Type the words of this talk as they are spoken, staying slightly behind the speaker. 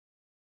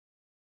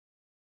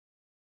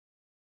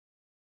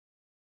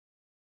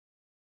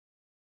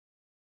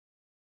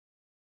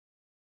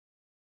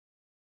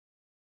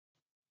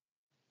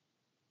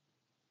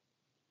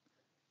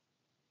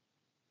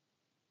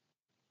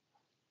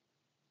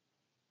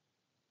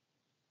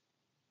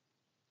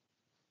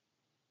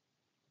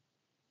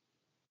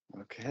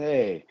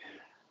Okay.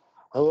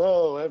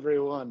 Hello,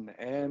 everyone,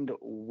 and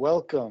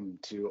welcome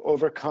to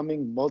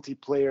Overcoming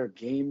Multiplayer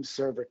Game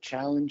Server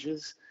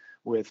Challenges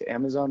with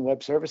Amazon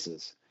Web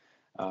Services.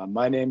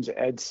 My name's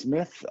Ed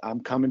Smith. I'm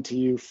coming to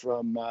you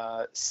from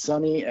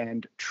sunny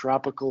and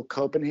tropical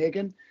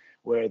Copenhagen,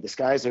 where the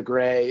skies are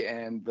gray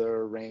and the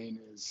rain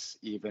is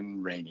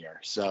even rainier.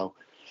 So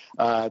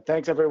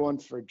thanks, everyone,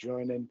 for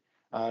joining.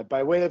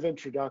 By way of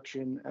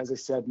introduction, as I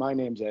said, my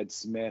name's Ed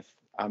Smith.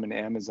 I'm an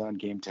Amazon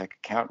Game Tech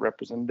account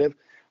representative.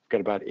 I've got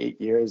about 8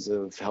 years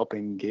of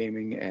helping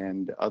gaming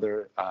and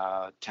other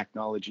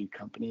technology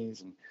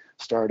companies and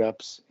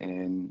startups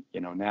in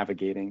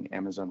navigating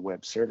Amazon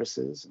Web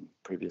Services, and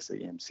previously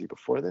EMC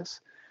before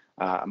this.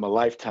 I'm a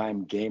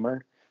lifetime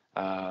gamer.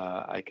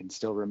 I can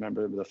still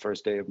remember the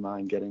first day of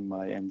mine getting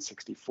my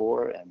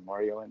N64 and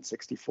Mario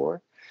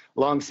N64.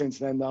 Long since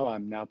then, though,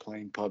 I'm now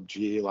playing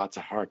PUBG, lots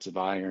of Hearts of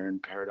Iron,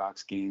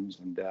 Paradox games,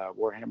 and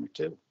Warhammer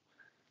 2.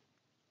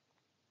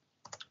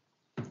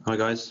 Hi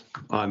guys,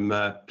 I'm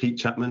Pete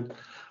Chapman.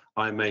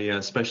 I'm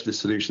a specialist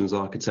solutions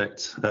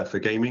architect for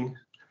gaming.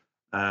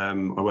 I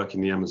work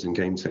in the Amazon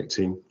Game Tech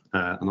team,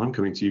 and I'm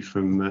coming to you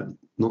from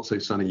not so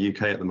sunny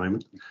UK at the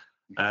moment.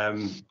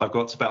 I've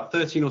got about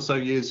 13 or so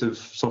years of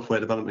software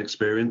development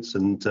experience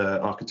and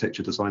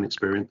architecture design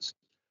experience.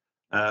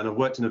 And I've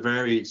worked in a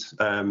varied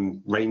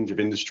range of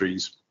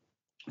industries,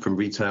 from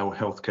retail,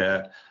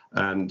 healthcare,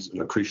 and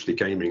crucially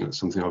gaming. That's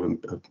something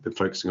I've been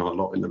focusing on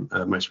a lot in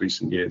the most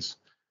recent years.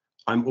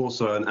 I'm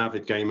also an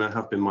avid gamer,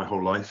 have been my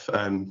whole life.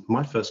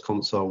 My first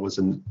console was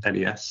an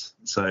NES,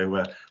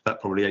 so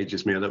that probably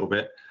ages me a little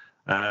bit.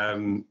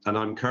 And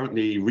I'm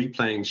currently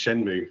replaying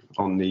Shenmue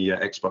on the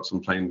Xbox.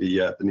 I'm playing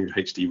the new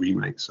HD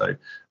remake, so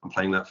I'm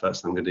playing that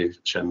first, and I'm going to do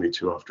Shenmue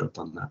 2 after I've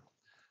done that.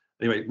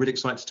 Anyway, really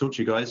excited to talk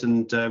to you guys,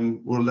 and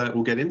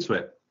we'll get into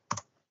it.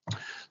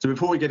 So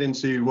before we get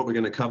into what we're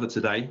going to cover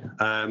today,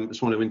 I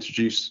just want to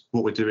introduce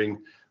what we're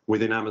doing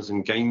within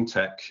Amazon Game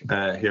Tech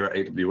here at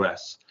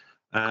AWS.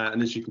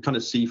 And as you can kind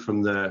of see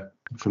from the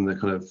kind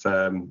of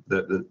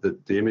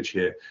the image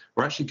here,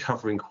 we're actually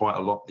covering quite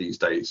a lot these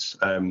days.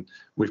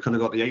 We've kind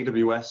of got the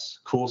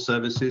AWS core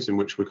services, in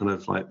which we're kind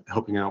of like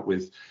helping out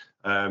with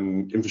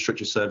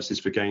infrastructure services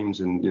for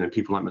games, and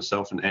people like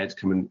myself and Ed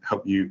come and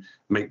help you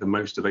make the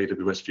most of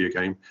AWS for your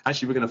game.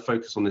 Actually, we're going to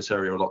focus on this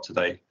area a lot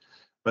today.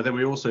 But then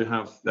we also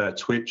have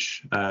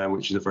Twitch,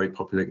 which is a very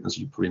popular, as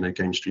you probably know,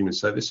 game streaming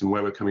service, and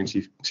where we're coming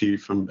to you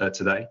from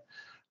today.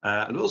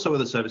 And also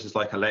other services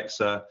like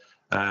Alexa,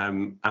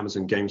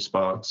 Amazon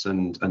GameSparks,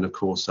 and of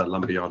course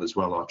Lumberyard as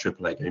well, our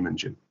AAA game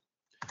engine.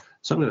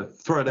 So I'm going to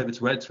throw it over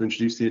to Ed to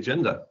introduce the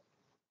agenda.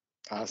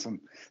 Awesome.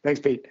 Thanks,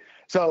 Pete.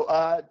 So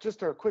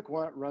just a quick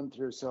run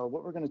through. So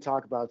what we're going to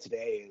talk about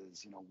today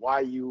is why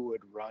you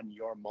would run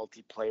your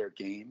multiplayer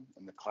game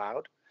in the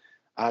cloud.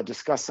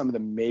 Discuss some of the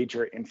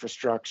major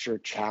infrastructure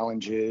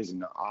challenges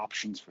and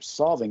options for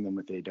solving them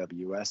with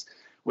AWS,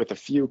 with a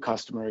few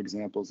customer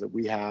examples that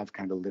we have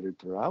kind of littered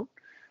throughout.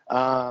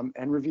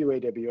 And review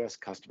AWS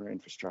customer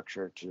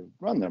infrastructure to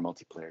run their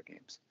multiplayer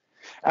games.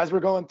 As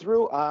we're going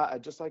through,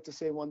 I'd just like to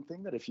say one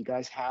thing, that if you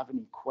guys have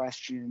any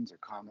questions or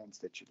comments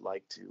that you'd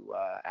like to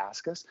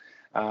ask us,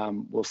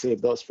 we'll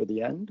save those for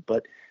the end,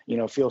 but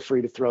feel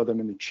free to throw them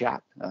in the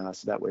chat,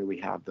 so that way we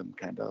have them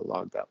kind of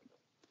logged up.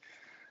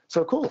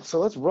 So cool, so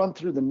let's run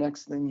through the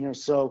next thing here.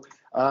 So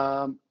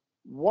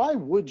why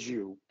would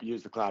you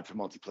use the cloud for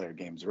multiplayer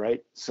games,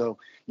 right? So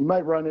you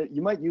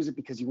might use it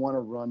because you want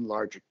to run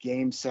larger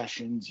game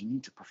sessions. You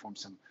need to perform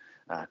some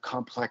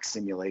complex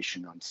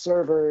simulation on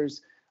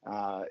servers.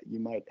 You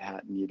might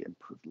need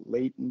improved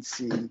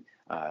latency.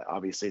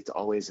 Obviously, it's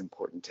always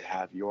important to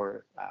have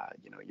your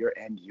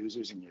end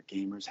users and your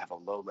gamers have a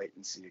low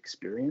latency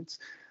experience.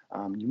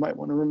 You might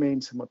want to remain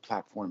somewhat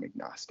platform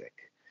agnostic.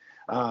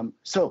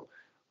 So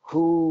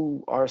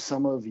who are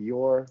some of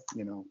your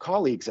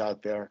colleagues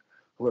out there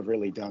who have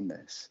really done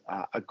this?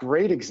 A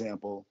great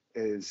example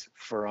is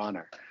For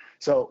Honor.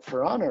 So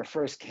For Honor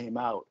first came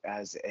out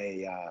as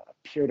a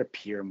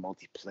peer-to-peer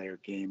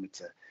multiplayer game.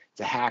 It's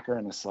a hacker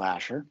and a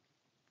slasher.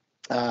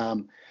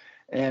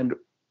 And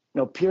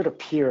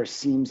peer-to-peer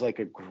seems like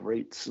a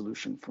great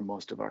solution for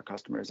most of our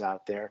customers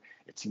out there.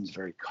 It seems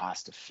very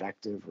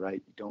cost-effective,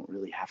 right? You don't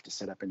really have to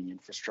set up any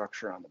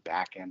infrastructure on the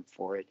back end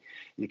for it.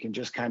 You can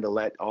just kind of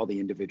let all the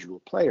individual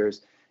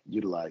players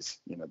utilize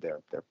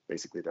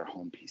basically their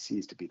home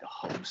PCs to be the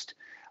host.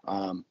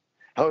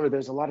 However,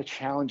 there's a lot of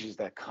challenges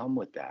that come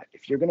with that.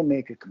 If you're going to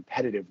make a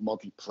competitive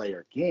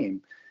multiplayer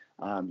game,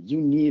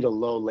 you need a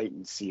low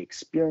latency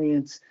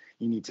experience.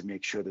 You need to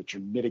make sure that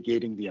you're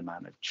mitigating the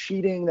amount of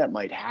cheating that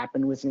might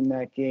happen within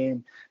that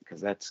game, because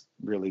that's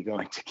really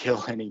going to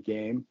kill any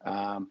game.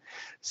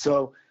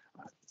 So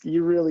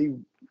you really,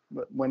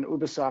 when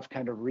Ubisoft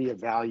kind of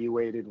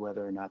reevaluated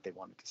whether or not they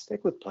wanted to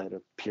stick with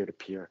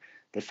peer-to-peer,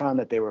 they found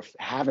that they were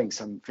facing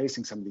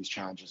some of these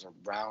challenges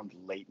around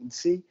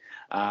latency.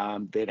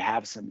 They'd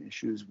have some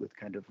issues with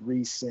kind of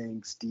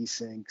resyncs,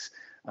 desyncs.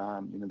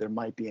 There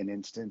might be an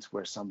instance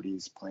where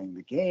somebody's playing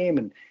the game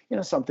and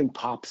something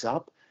pops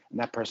up and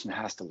that person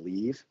has to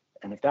leave.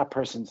 And if that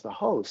person's the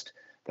host,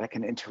 that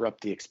can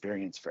interrupt the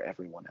experience for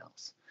everyone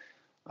else.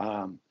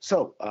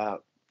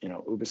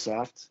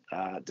 Ubisoft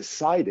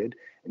decided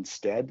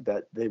instead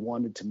that they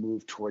wanted to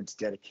move towards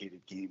dedicated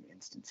game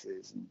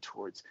instances and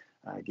towards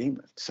Game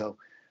Lift. So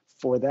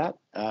for that,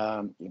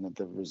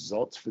 the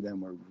results for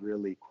them were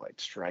really quite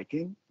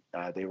striking.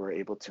 They were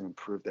able to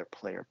improve their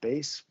player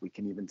base. We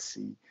can even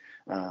see,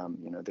 I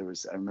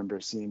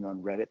remember seeing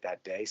on Reddit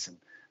that day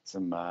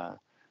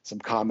some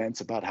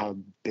comments about how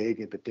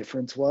big the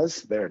difference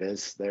was. There it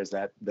is. There's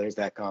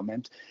that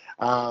comment.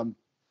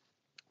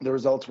 The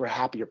results were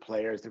happier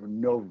players. There were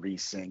no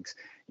resyncs,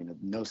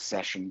 no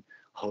session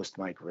host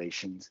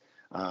migrations,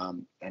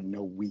 and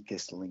no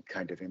weakest link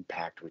kind of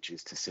impact, which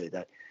is to say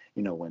that,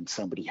 when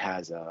somebody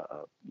has a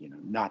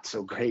not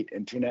so great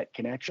internet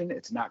connection,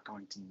 it's not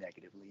going to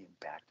negatively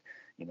impact,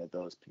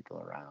 those people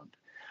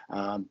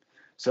around.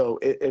 So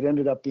it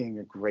ended up being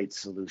a great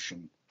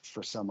solution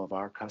for some of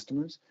our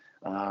customers.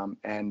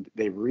 And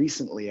they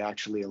recently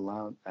actually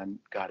allowed and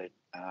got it,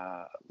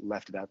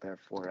 left it out there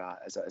for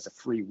as a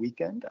free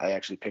weekend. I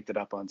actually picked it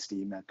up on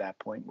Steam at that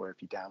point, where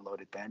if you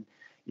download it then,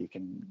 you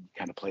can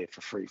kind of play it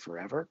for free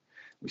forever.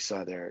 We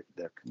saw their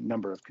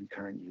number of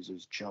concurrent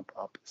users jump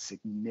up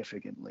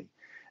significantly.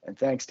 And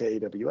thanks to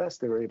AWS,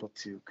 they were able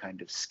to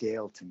kind of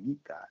scale to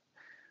meet that.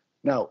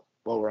 Now,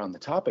 while we're on the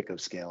topic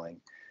of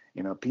scaling,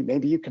 Pete,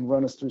 maybe you can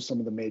run us through some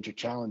of the major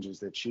challenges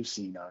that you've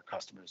seen our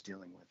customers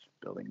dealing with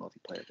building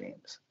multiplayer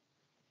games.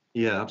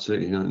 Yeah,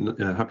 absolutely.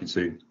 Happy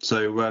to.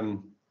 So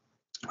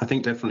I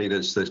think definitely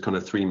there's kind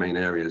of three main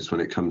areas when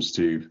it comes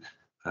to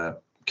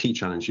key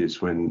challenges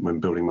when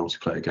building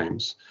multiplayer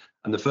games.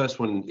 And the first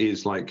one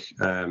is like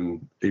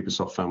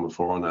Ubisoft found with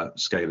For Honor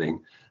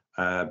scaling,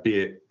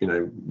 be it,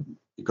 you've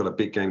got a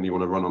big game you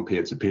want to run on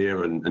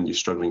peer-to-peer and you're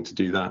struggling to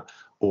do that,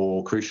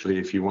 or crucially,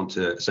 if you want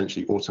to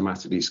essentially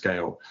automatically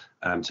scale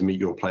to meet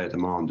your player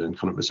demand and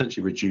kind of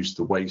essentially reduce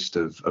the waste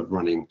of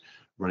running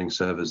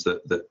servers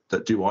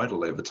that do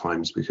idle over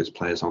times because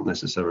players aren't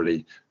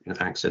necessarily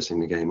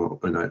accessing the game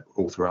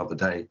all throughout the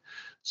day.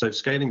 So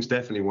scaling is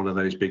definitely one of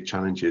those big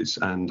challenges,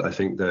 and I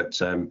think that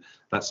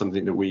that's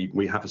something that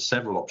we have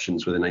several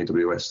options within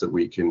AWS that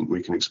we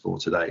can explore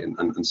today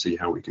and see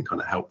how we can kind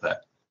of help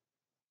there.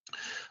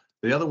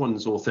 The other one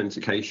is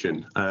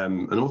authentication,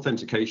 and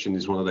authentication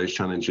is one of those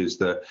challenges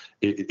that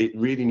it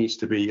really needs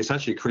to be. It's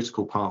actually a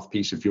critical path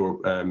piece of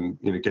your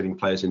getting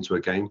players into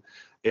a game.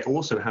 It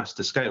also has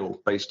to scale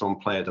based on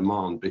player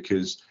demand,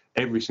 because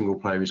every single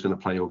player who's going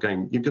to play your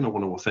game, you're going to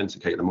want to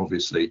authenticate them,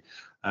 obviously.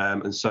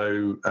 And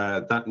so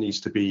that needs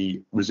to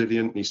be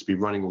resilient, needs to be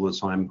running all the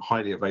time,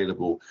 highly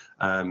available.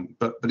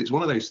 But it's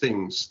one of those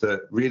things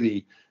that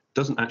really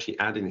doesn't actually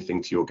add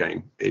anything to your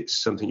game. It's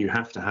something you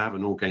have to have,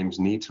 and all games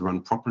need to run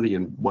properly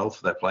and well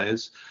for their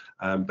players.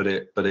 But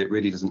it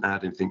really doesn't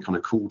add anything kind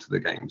of cool to the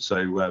game.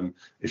 So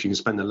if you can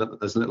spend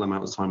as little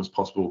amount of time as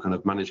possible kind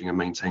of managing and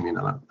maintaining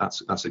that,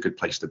 that's a good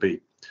place to be.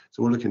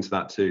 So we'll look into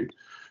that too.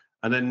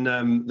 And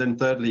then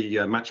thirdly,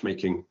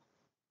 matchmaking.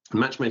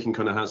 Matchmaking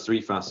kind of has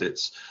three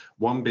facets.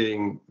 One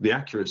being the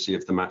accuracy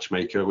of the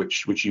matchmaker,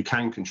 which you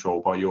can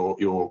control by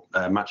your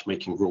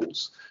matchmaking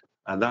rules,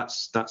 and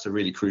that's a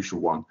really crucial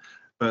one.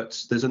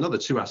 But there's another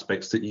two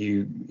aspects that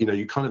you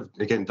kind of,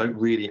 again, don't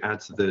really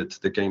add to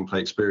the gameplay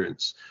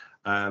experience,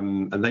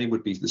 and they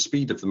would be the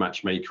speed of the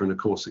matchmaker, and of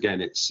course,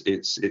 again, it's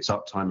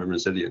uptime and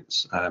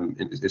resilience.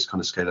 It's kind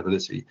of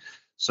scalability.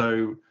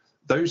 So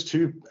those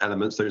two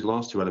elements, those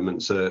last two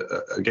elements,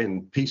 are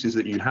again pieces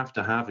that you have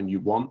to have and you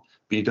want,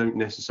 but you don't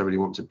necessarily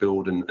want to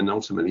build and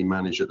ultimately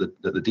manage at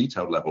the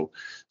detailed level.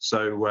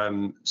 So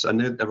and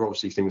there are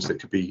obviously things that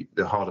could be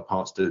the harder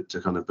parts to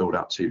kind of build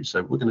out too.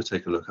 So we're going to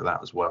take a look at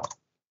that as well.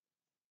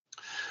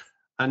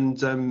 And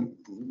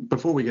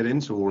before we get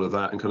into all of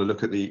that and kind of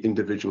look at the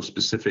individual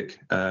specific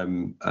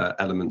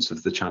elements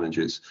of the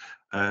challenges,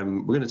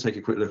 we're going to take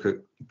a quick look at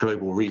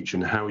global reach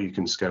and how you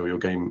can scale your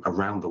game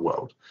around the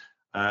world.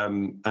 At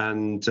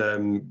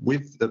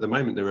the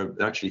moment, there are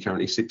actually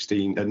currently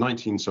 19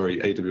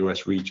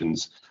 AWS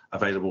regions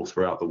available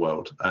throughout the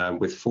world,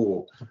 with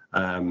 4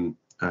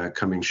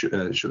 coming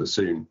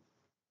soon.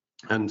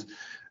 And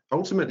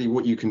ultimately,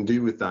 what you can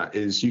do with that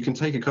is you can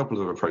take a couple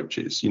of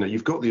approaches.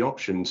 You've got the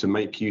option to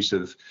make use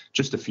of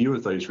just a few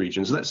of those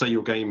regions. Let's say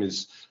your game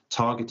is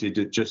targeted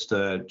at just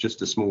a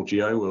small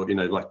geo, or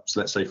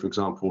let's say, for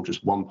example,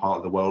 just one part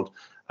of the world.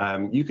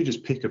 You could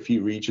just pick a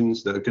few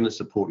regions that are going to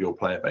support your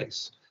player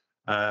base.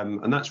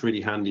 And that's really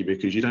handy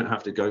because you don't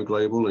have to go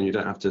global, and you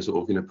don't have to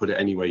sort of put it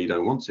anywhere you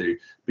don't want to,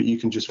 but you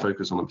can just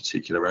focus on a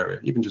particular area,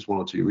 even just 1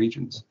 or 2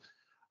 regions.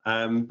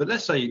 But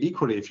let's say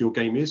equally, if your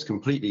game is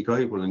completely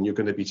global and you're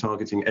going to be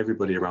targeting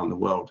everybody around the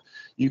world,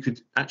 you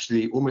could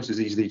actually almost as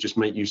easily just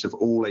make use of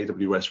all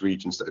AWS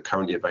regions that are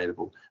currently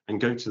available and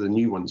go to the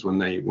new ones when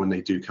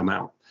they do come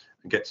out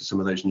and get to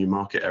some of those new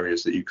market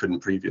areas that you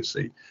couldn't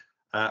previously.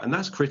 And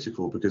that's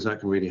critical because that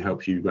can really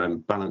help you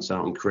balance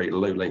out and create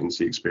low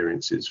latency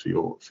experiences for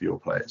your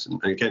players.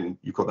 And again,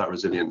 you've got that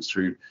resilience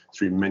through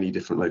many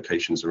different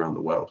locations around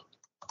the world.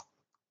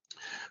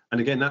 And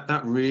again,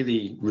 that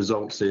really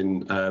results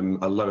in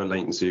a lower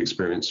latency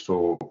latency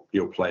for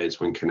your players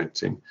when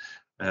connecting.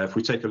 If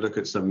we take a look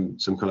at some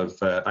kind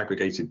of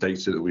aggregated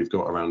data that we've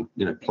got around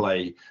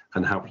play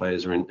and how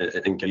players are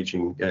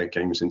engaging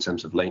games in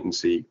terms of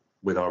latency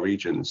with our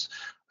regions,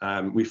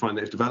 we find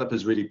that if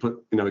developers really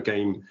put a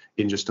game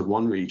in just to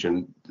one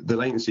region, the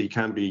latency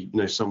can be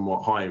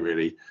somewhat high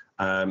really.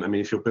 I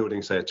mean, if you're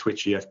building, say, a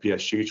twitchy FPS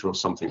shooter or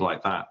something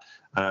like that,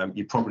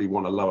 you probably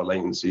want a lower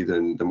latency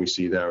than we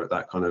see there at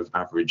that kind of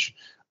average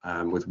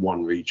with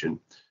one region.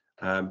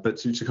 But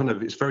to kind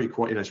of, it's very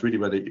quite, it's really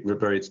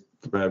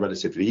very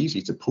relatively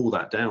easy to pull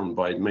that down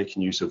by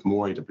making use of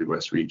more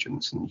AWS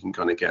regions, and you can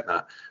kind of get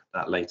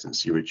that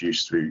latency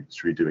reduced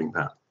through doing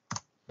that.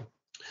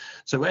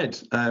 So Ed,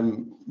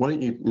 why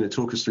don't you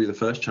talk us through the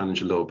first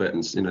challenge a little bit,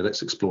 and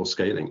let's explore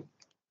scaling.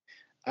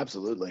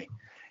 Absolutely.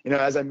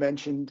 As I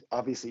mentioned,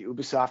 obviously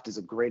Ubisoft is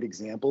a great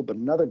example, but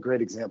another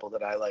great example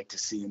that I like to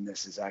see in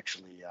this is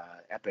actually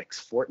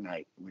Epic's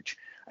Fortnite, which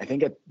I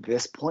think at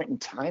this point in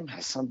time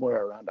has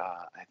somewhere around,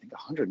 I think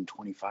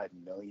 125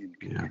 million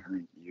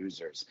concurrent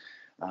users.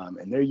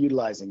 And they're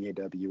utilizing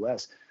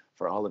AWS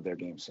for all of their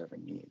game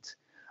serving needs.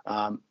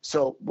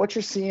 So what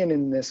you're seeing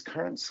in this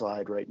current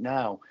slide right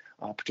now,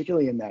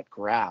 particularly in that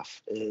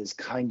graph, is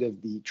kind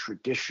of the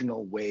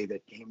traditional way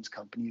that games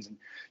companies and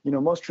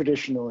most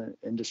traditional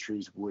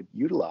industries would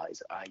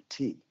utilize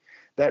IT.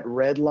 That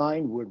red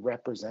line would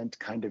represent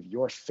kind of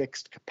your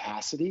fixed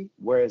capacity,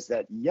 whereas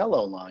that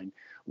yellow line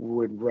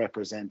would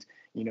represent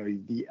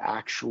the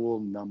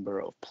actual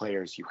number of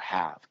players you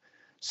have.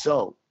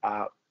 So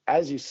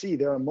as you see,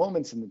 there are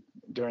moments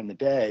during the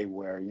day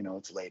where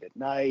it's late at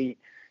night,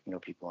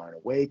 people aren't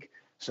awake.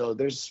 So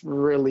there's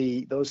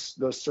really those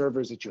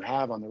servers that you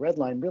have on the red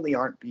line really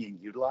aren't being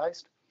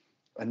utilized.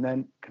 And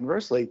then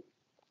conversely,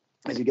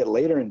 as you get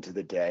later into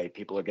the day,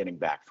 people are getting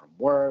back from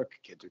work,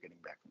 kids are getting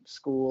back from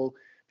school,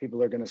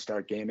 people are going to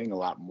start gaming a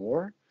lot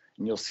more,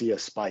 and you'll see a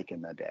spike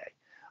in the day.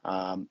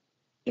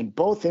 In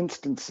both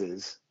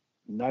instances,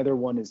 neither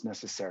one is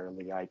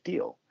necessarily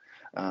ideal.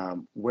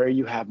 Where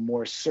you have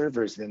more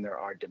servers than there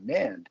are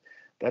demand,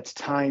 that's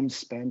time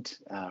spent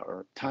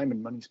or time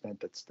and money spent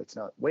that's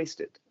not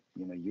wasted.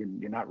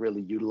 You're not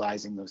really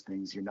utilizing those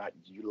things. You're not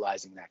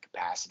utilizing that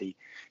capacity.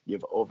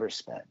 You've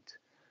overspent.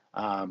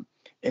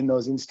 In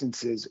those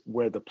instances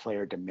where the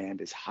player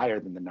demand is higher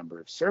than the number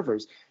of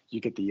servers,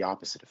 you get the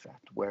opposite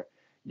effect, where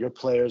your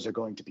players are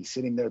going to be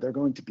sitting there. They're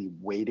going to be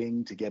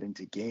waiting to get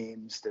into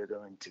games. They're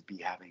going to be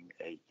having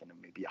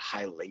maybe a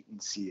high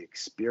latency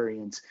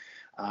experience,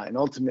 and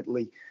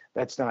ultimately,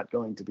 that's not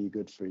going to be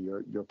good for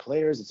your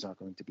players. It's not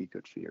going to be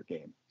good for your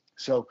game.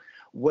 So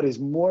what is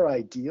more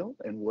ideal,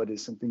 and what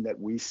is something that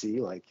we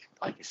see, like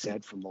I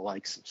said, from the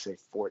likes of, say,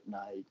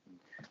 Fortnite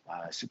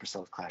and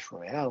Supercell Clash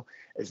Royale,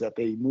 is that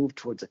they move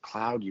towards a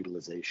cloud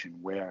utilization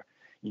where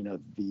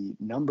the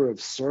number of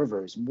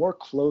servers more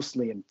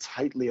closely and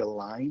tightly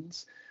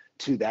aligns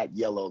to that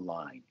yellow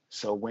line.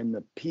 So when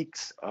the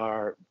peaks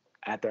are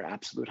at their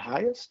absolute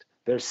highest,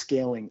 they're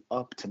scaling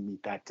up to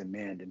meet that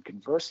demand. And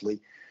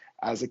conversely,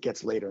 as it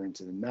gets later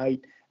into the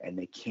night and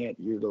they can't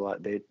utilize,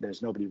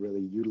 there's nobody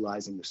really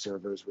utilizing the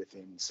servers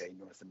within, say,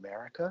 North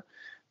America,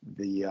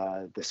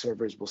 the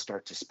servers will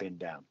start to spin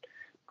down.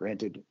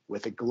 Granted,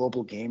 with a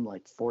global game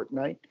like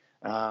Fortnite,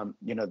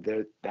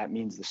 that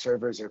means the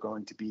servers are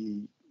going to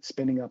be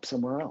spinning up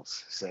somewhere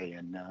else, say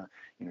in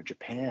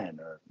Japan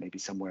or maybe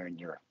somewhere in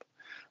Europe.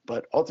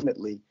 But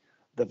ultimately,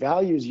 the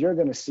values you're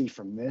going to see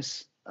from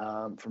this,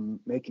 from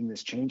making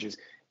this changes,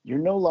 you're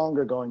no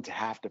longer going to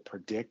have to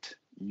predict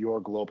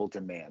your global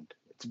demand.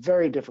 It's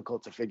very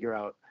difficult to figure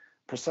out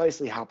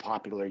precisely how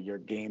popular your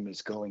game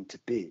is going to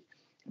be.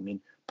 I mean,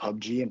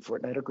 PUBG and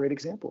Fortnite are great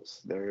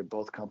examples. They're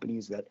both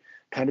companies that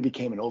kind of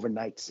became an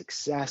overnight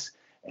success,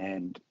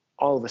 and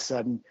all of a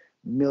sudden,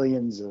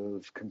 millions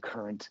of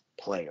concurrent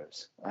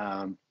players.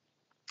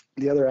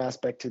 The other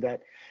aspect to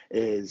that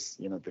is,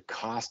 the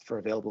cost for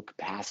available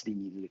capacity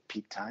needed at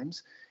peak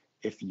times.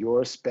 If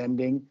you're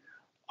spending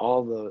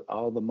all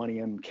the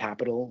money on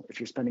capital, if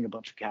you're spending a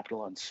bunch of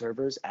capital on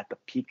servers at the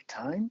peak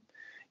time,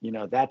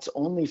 that's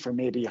only for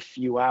maybe a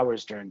few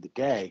hours during the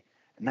day,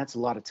 and that's a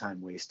lot of time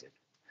wasted,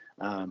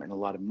 and a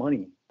lot of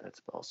money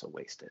that's also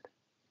wasted.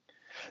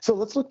 So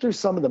let's look through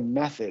some of the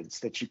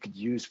methods that you could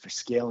use for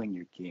scaling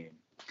your game.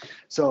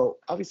 So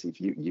obviously,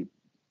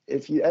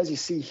 if you, as you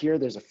see here,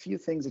 there's a few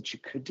things that you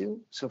could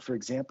do. So for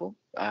example,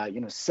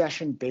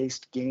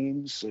 session-based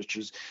games, such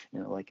as,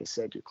 like I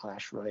said, your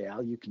Clash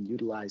Royale, you can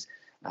utilize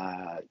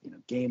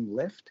Game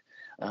Lift.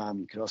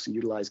 You could also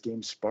utilize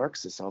Game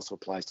Sparks. This also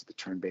applies to the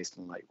turn-based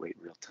and lightweight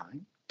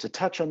real-time. To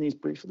touch on these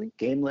briefly,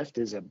 Game Lift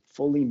is a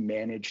fully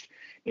managed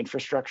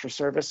infrastructure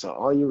service. So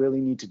all you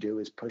really need to do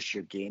is push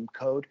your game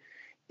code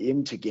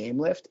into Game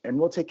Lift, and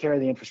we'll take care of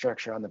the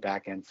infrastructure on the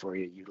back end for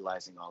you,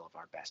 utilizing all of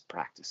our best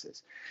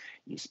practices.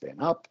 You spin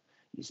up,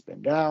 you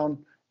spin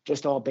down,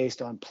 just all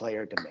based on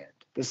player demand.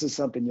 This is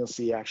something you'll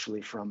see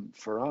actually from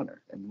For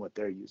Honor and what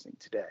they're using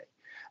today.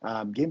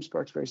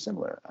 GameSpark's very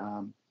similar.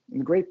 And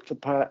the great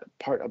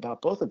part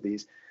about both of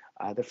these,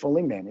 They're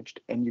fully managed,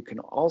 and you can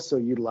also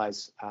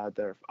utilize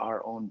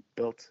our own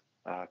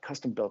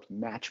custom-built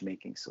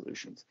matchmaking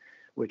solutions,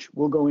 which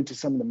we'll go into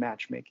some of the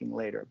matchmaking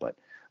later. But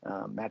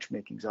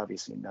matchmaking is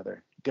obviously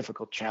another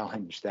difficult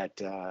challenge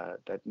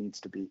that needs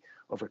to be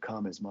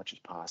overcome as much as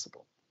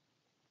possible.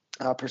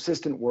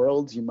 Persistent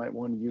worlds, you might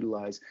want to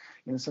utilize,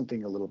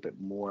 something a little bit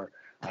more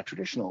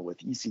traditional with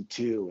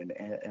EC2 and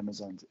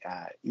Amazon's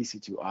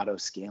EC2 auto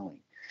scaling.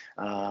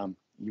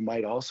 You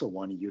might also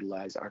want to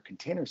utilize our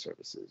container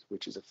services,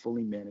 which is a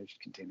fully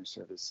managed container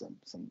service,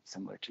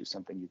 similar to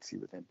something you'd see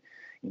within,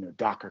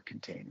 Docker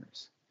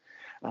containers.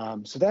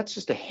 So that's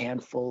just a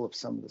handful of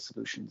some of the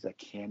solutions that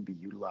can be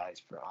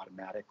utilized for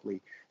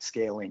automatically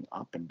scaling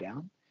up and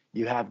down.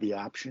 You have the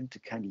option to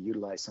kind of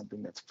utilize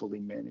something that's fully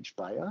managed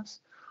by us,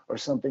 or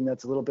something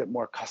that's a little bit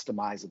more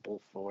customizable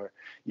for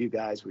you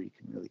guys, where you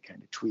can really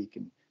kind of tweak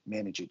and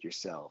manage it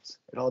yourselves.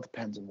 It all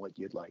depends on what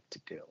you'd like to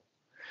do.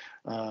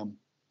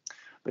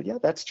 But yeah,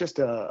 that's just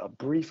a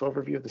brief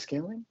overview of the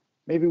scaling.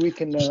 Maybe we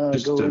can go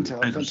into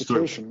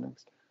authentication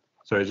next.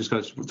 Sorry, I just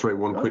got to throw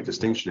one quick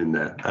distinction in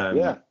there.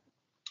 Yeah.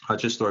 I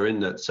just throw in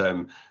that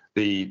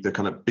the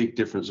kind of big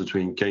difference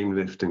between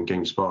GameLift and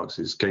GameSparks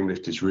is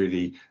GameLift is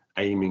really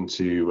aiming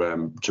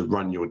to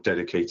run your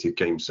dedicated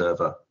game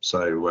server.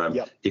 So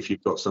if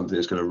you've got something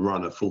that's going to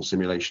run a full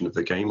simulation of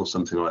the game or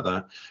something like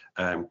that,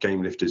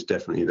 GameLift is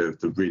definitely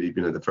the really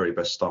the very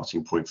best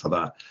starting point for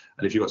that.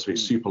 And if you've got something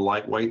super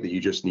lightweight that you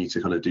just need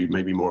to kind of do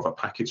maybe more of a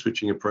packet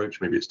switching approach,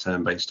 maybe it's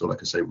turn-based or,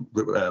 like I say,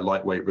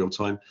 lightweight real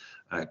time,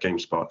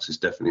 GameSparks is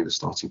definitely the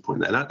starting point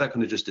there. And that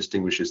kind of just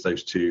distinguishes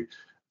those two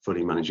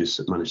fully managed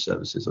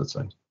services, I'd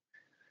say.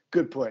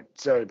 Good point.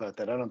 Sorry about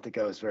that. I don't think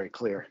I was very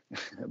clear,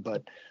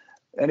 but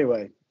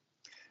anyway,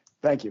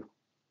 thank you.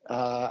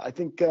 I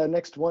think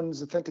next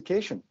one's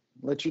authentication.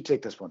 Let you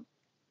take this one.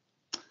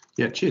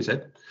 Yeah, cheers,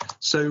 Ed.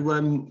 So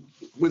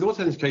with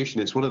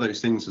authentication, it's one of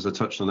those things, as I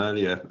touched on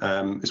earlier,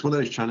 it's one of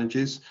those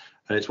challenges,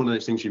 and it's one of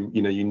those things you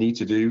need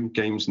to do,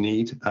 games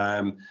need,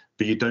 but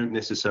you don't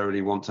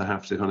necessarily want to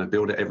have to kind of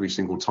build it every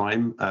single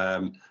time,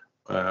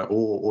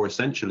 or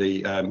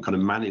essentially kind of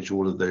manage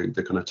all of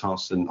the kind of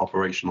tasks and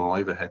operational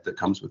overhead that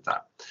comes with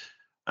that.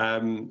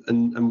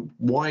 And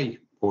why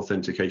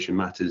authentication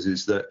matters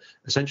is that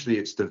essentially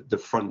it's the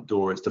front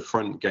door, it's the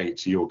front gate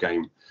to your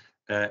game.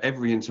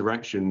 Every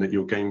interaction that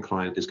your game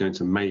client is going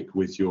to make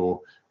with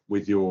your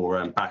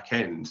back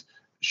end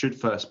should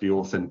first be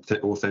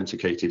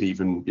authenticated.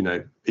 Even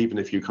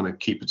if you kind of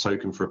keep a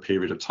token for a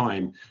period of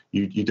time,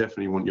 you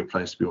definitely want your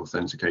players to be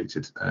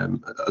authenticated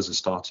as a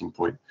starting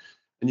point.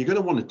 And you're going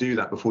to want to do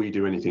that before you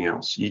do anything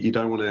else. You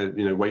don't want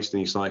to waste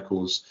any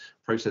cycles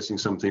processing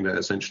something that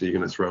essentially you're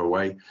going to throw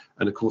away.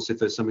 And of course, if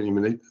there's somebody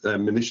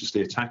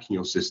maliciously attacking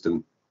your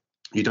system,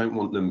 you don't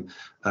want them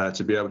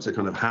to be able to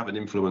kind of have an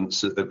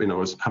influence,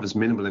 have as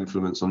minimal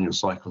influence on your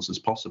cycles as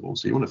possible.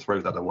 So you want to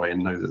throw that away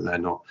and know that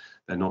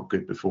they're not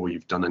good before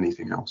you've done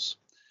anything else.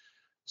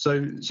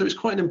 So it's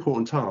quite an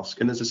important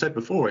task. And as I said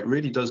before, it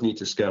really does need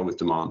to scale with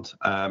demand,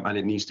 and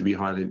it needs to be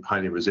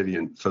highly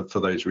resilient for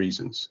those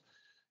reasons.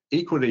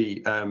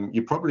 Equally,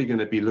 you're probably going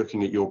to be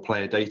looking at your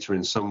player data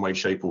in some way,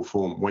 shape, or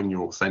form when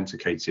you're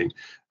authenticating,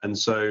 and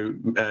so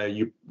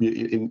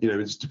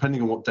it's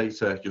depending on what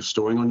data you're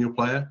storing on your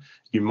player.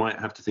 You might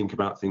have to think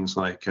about things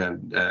like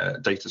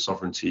data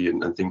sovereignty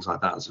and things like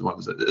that as well.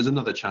 There's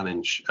another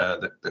challenge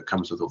that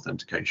comes with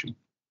authentication.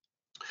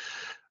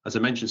 As I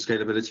mentioned,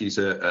 scalability is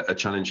a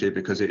challenge here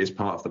because it is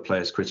part of the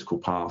player's critical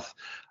path.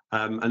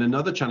 And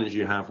another challenge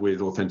you have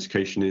with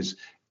authentication is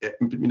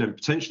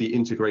potentially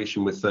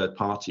integration with third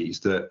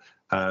parties that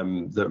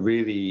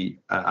really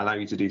allow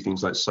you to do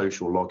things like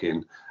social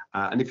login.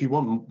 And if you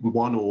want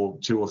one or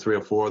two or three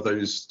or four of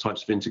those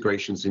types of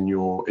integrations in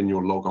your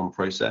logon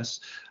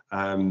process,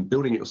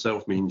 building it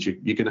yourself means you're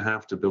going to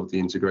have to build the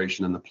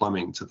integration and the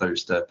plumbing to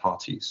those third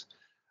parties.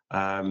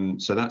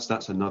 So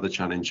that's another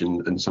challenge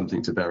and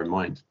something to bear in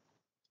mind.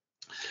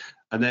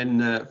 And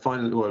then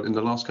finally, well, in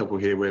the last couple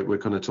here, we're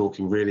kind of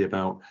talking really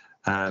about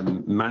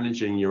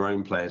managing your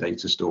own player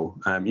data store.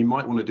 You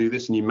might want to do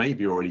this, and you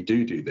maybe already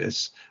do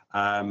this,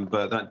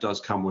 but that does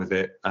come with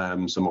it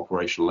some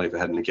operational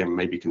overhead, and again,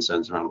 maybe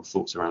concerns around or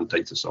thoughts around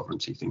data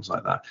sovereignty, things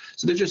like that.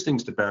 So they're just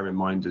things to bear in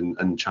mind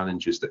and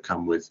challenges that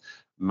come with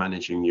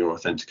managing your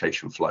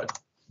authentication flow.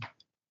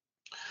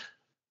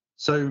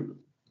 So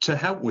to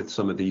help with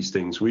some of these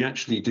things, we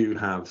actually do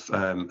have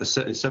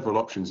several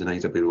options in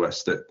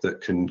AWS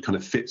that can kind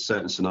of fit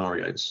certain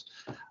scenarios.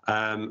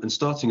 And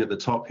starting at the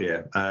top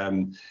here,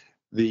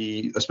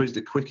 I suppose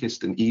the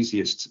quickest and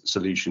easiest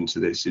solution to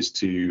this is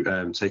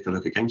to take a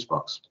look at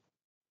GameSparks.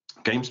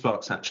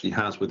 GameSparks actually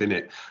has within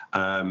it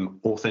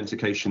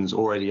authentications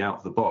already out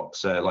of the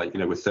box,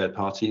 with third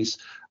parties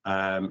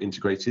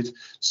integrated.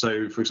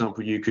 So, for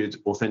example, you could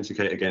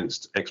authenticate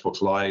against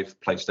Xbox Live,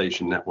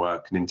 PlayStation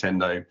Network,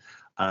 Nintendo,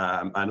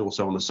 and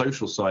also on the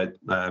social side,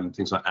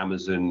 things like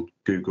Amazon,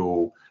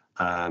 Google,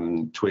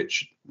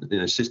 Twitch,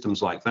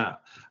 systems like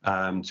that,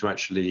 to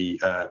actually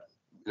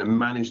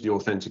manage the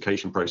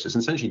authentication process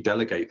and essentially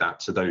delegate that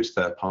to those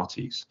third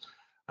parties.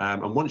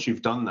 And once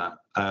you've done that,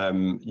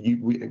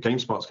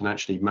 GameSparks can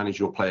actually manage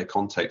your player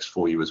context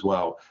for you as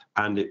well,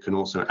 and it can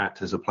also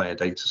act as a player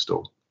data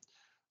store.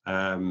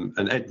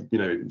 And Ed,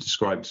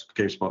 described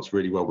GameSparks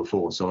really well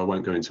before, so I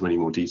won't go into any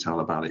more detail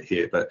about it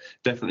here. But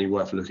definitely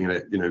worth looking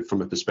at it,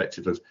 from a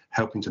perspective of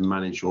helping to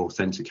manage your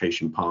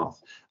authentication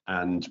path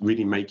and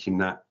really making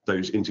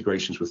those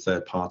integrations with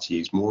third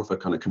parties more of a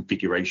kind of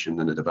configuration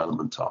than a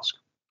development task.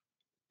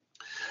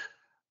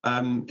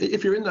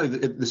 If you're in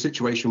the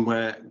situation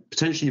where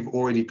potentially you've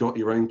already got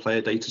your own player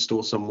data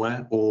store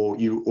somewhere, or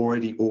you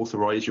already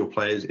authorize your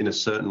players in a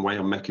certain way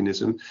or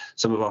mechanism,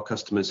 some of our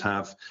customers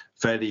have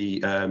fairly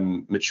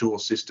mature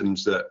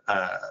systems that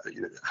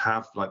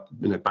have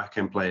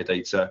back-end player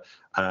data.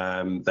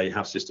 They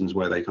have systems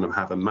where they kind of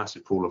have a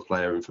massive pool of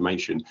player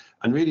information,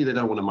 and really they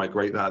don't want to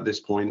migrate that at this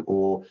point,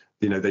 or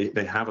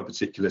they have a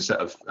particular set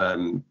of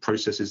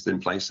processes in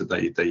place that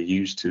they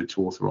use to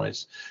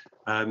authorize.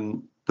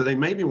 But they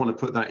maybe want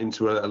to put that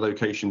into a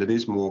location that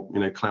is more,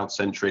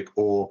 cloud-centric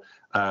or,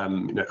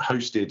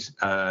 hosted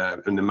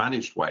in a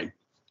managed way.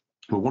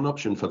 Well, one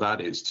option for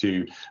that is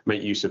to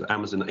make use of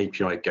Amazon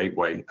API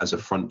Gateway as a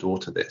front door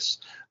to this.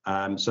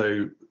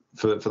 So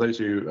for those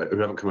who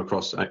haven't come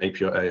across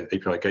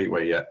API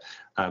Gateway yet,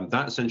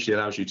 that essentially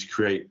allows you to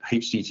create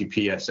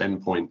HTTPS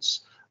endpoints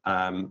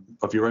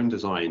of your own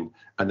design,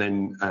 and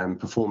then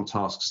perform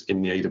tasks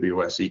in the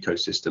AWS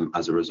ecosystem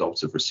as a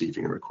result of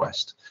receiving a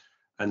request.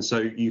 And so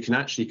you can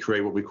actually create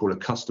what we call a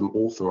custom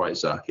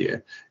authorizer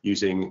here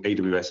using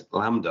AWS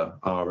Lambda,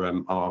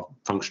 our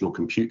functional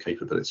compute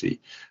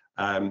capability,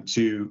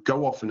 to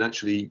go off and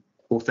actually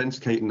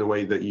authenticate in the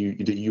way that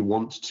you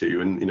want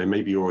to, and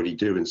maybe you already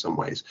do in some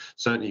ways.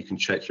 Certainly you can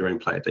check your own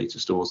player data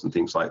stores and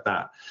things like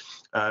that.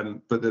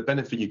 But the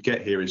benefit you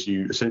get here is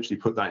you essentially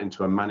put that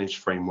into a managed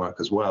framework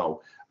as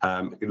well,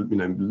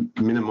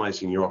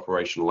 minimizing your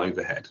operational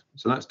overhead.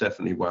 So that's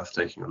definitely worth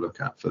taking a look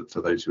at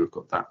for those who have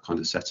got that kind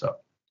of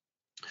setup.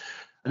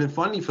 And then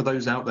finally, for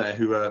those out there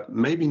who are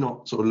maybe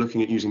not sort of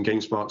looking at using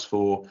GameSparks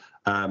for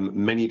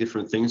many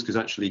different things, because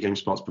actually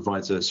GameSparks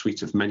provides a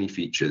suite of many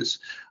features,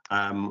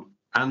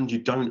 and you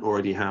don't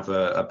already have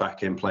a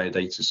back-end player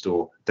data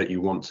store that you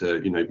want to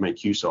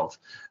make use of,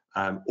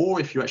 or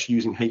if you're actually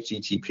using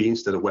HTTP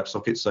instead of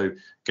WebSockets, so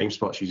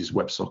GameSparks uses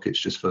WebSockets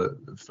just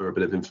for a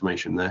bit of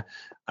information there,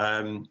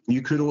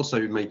 you could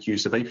also make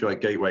use of API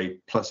Gateway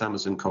plus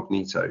Amazon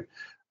Cognito.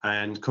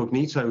 And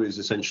Cognito is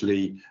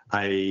essentially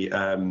a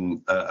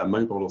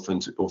mobile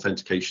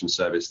authentication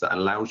service that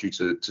allows you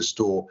to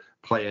store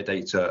player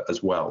data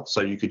as well.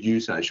 So you could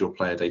use that as your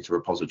player data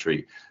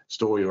repository,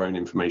 store your own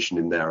information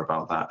in there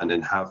about that, and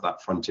then have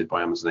that fronted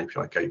by Amazon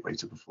API Gateway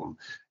to perform,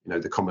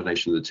 the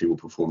combination of the two will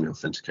perform the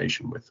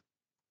authentication with.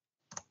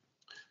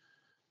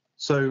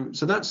 So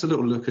that's a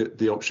little look at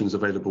the options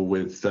available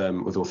with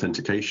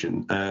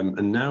authentication.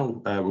 And now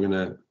we're going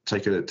to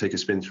take a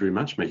spin through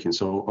matchmaking.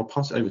 So I'll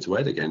pass it over to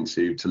Ed again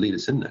to lead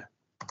us in there.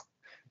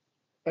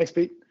 Thanks,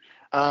 Pete.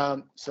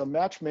 So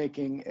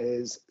matchmaking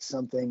is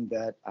something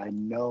that I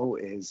know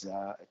is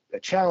a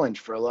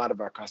challenge for a lot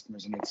of our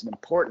customers, and it's an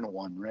important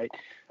one, right?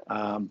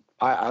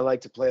 I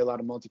like to play a lot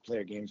of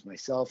multiplayer games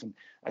myself, and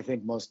I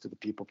think most of the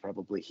people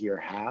probably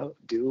here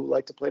do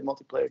like to play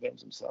multiplayer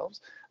games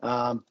themselves.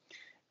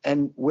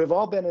 And we've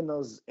all been in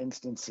those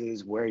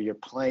instances where you're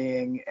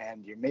playing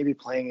and you're maybe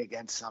playing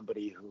against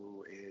somebody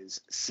who is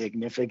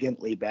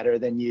significantly better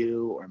than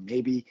you, or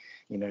maybe,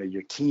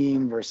 your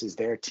team versus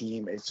their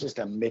team. It's just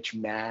a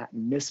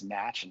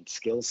mismatch in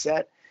skill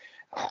set.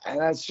 And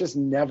that's just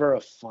never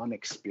a fun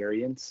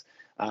experience.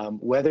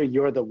 Whether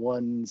you're the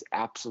ones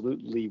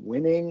absolutely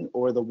winning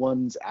or the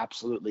ones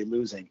absolutely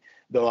losing,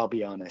 though I'll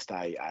be honest,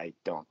 I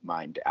don't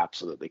mind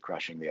absolutely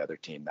crushing the other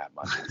team that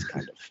much.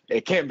 It's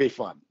it can be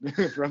fun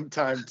from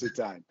time to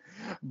time,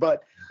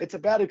 but it's a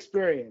bad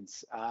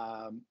experience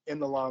in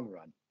the long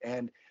run.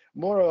 And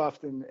more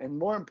often, and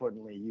more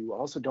importantly, you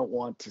also don't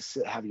want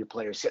to have your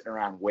players sitting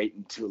around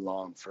waiting too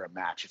long for a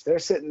match. If they're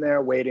sitting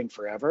there waiting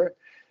forever,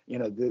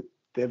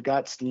 they've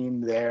got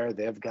Steam there,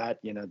 they've got,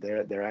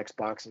 their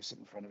Xbox, they're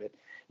sitting in front of it.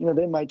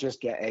 They might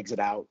just exit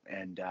out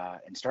and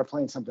start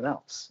playing something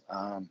else.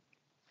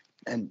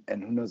 And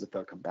who knows if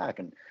they'll come back.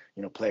 And,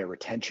 player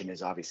retention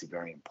is obviously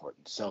very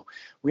important. So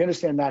we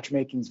understand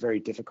matchmaking is very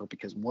difficult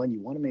because, one, you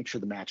want to make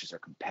sure the matches are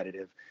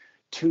competitive.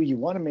 Two, you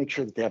want to make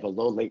sure that they have a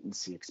low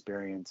latency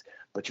experience,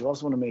 but you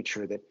also want to make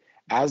sure that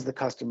as the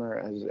customer,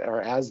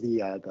 as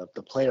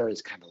the player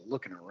is kind of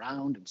looking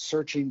around and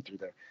searching through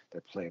their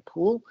player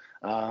pool,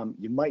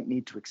 you might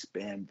need to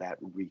expand that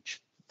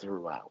reach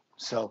throughout.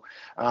 So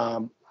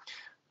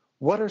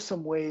what are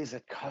some ways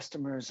that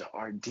customers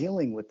are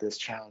dealing with this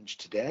challenge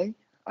today?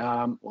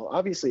 Well,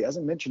 obviously, as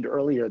I mentioned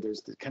earlier,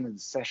 there's the kind of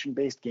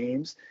session-based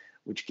games,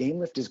 which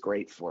GameLift is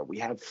great for. We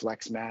have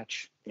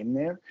FlexMatch in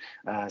there.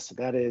 So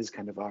that is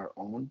kind of our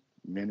own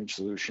managed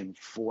solution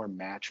for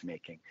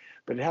matchmaking,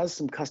 but it has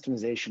some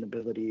customization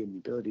ability and the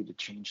ability to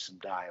change some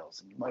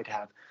dials. And you might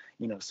have,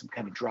 some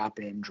kind of drop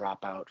in,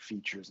 drop out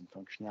features and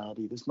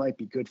functionality. This might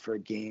be good for a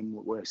game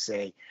where,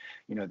 say,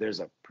 there's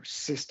a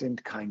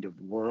persistent kind of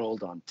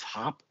world on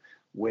top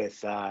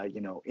with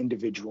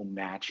individual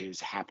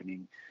matches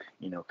happening,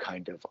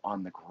 kind of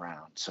on the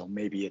ground. So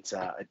maybe it's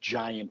a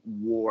giant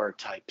war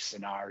type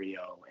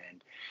scenario,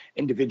 and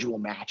individual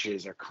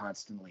matches are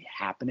constantly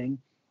happening.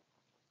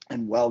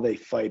 And while they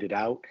fight it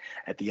out,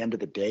 at the end of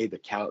the day, the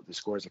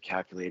scores are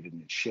calculated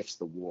and it shifts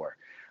the war.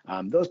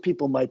 Those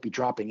people might be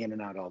dropping in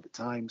and out all the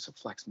time, so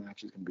flex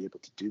matches can be able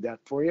to do that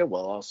for you,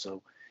 while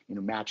also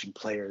matching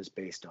players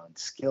based on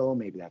skill.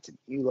 Maybe that's an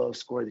ELO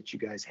score that you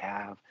guys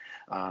have.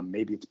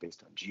 Maybe it's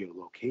based on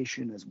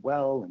geolocation as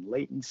well and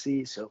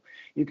latency. So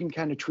you can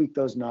kind of tweak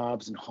those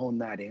knobs and hone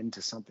that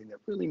into something that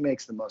really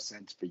makes the most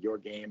sense for your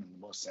game and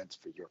the most sense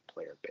for your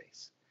player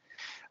base.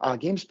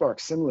 GameSpark,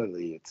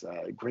 similarly, it's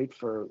great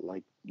for,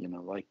 like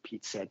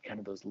Pete said, kind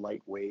of those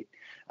lightweight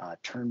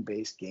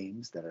turn-based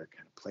games that are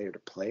kind of player to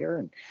player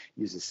and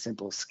uses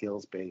simple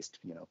skills-based,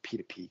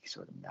 P2P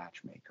sort of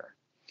matchmaker.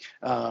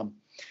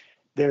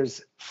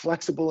 There's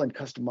flexible and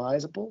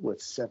customizable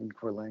with 7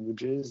 core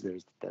languages.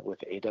 There's that with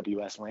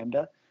AWS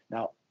Lambda.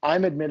 Now,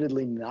 I'm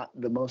admittedly not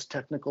the most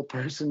technical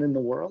person in the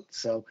world.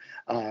 So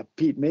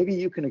Pete, maybe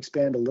you can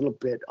expand a little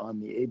bit on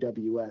the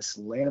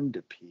AWS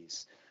Lambda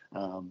piece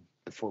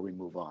before we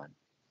move on.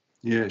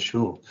 Yeah,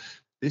 sure.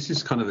 This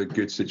is kind of a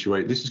good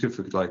situation. This is good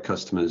for like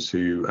customers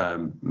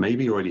who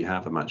maybe already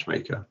have a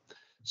matchmaker.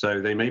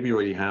 So they maybe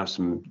already have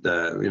some,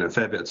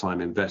 fair bit of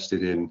time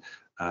invested in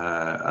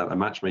a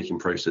matchmaking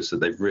process that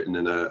they've written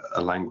in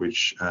a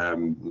language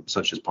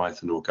such as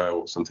Python or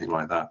Go or something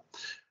like that.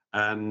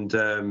 And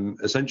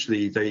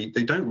essentially, they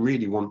don't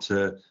really want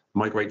to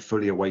migrate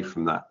fully away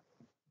from that.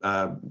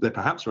 They're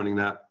perhaps running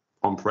that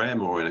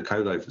on-prem or in a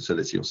colo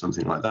facility or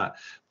something like that.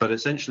 But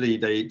essentially,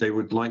 they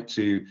would like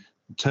to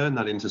turn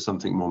that into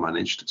something more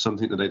managed,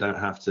 something that they don't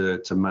have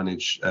to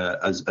manage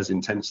as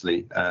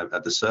intensely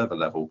at the server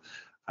level.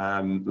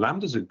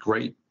 Lambda's a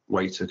great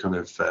way to kind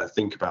of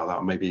think about that,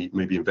 and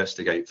maybe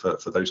investigate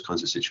for those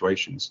kinds of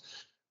situations.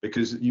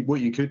 Because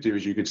what you could do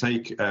is you could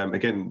take,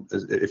 again,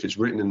 if it's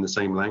written in the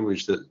same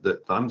language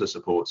that Lambda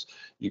supports,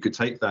 you could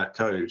take that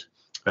code,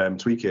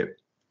 tweak it,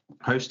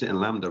 host it in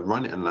Lambda,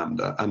 run it in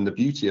Lambda. And the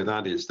beauty of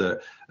that is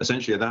that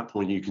essentially at that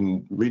point,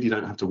 you really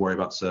don't have to worry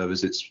about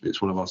servers.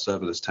 It's one of our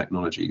serverless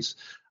technologies.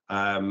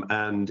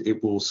 And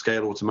it will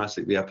scale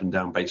automatically up and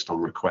down based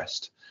on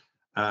request.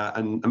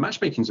 And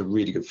matchmaking is a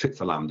really good fit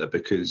for Lambda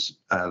because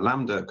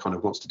Lambda kind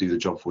of wants to do the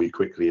job for you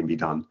quickly and be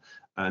done,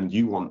 and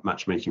you want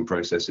matchmaking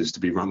processes to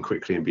be run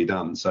quickly and be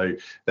done. So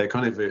they're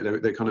kind of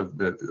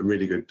a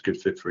really good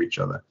fit for each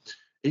other.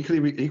 Equally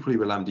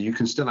with Lambda, you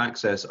can still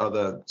access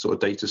other sort of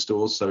data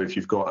stores. So if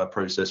you've got a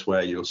process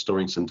where you're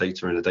storing some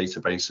data in a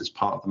database as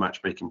part of the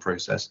matchmaking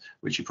process,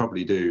 which you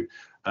probably do,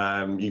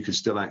 you can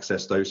still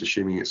access those,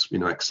 assuming it's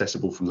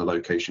accessible from the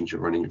locations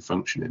you're running your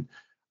function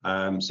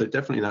in. So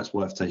definitely that's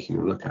worth taking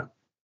a look at.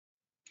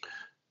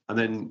 And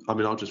then,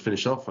 I'll just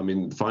finish off.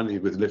 Finally,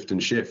 with lift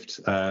and shift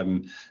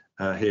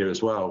here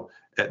as well.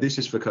 This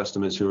is for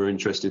customers who are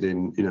interested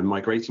in,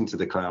 migrating to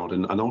the cloud,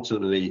 and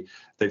ultimately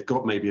they've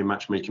got maybe a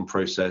matchmaking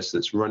process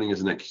that's running as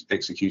an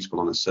executable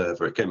on a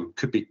server. Again,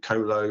 could be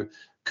colo,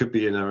 could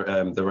be in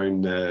on their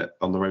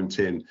own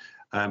tin.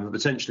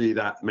 Potentially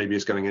that maybe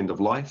is going end of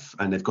life,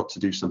 and they've got to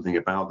do something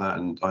about that,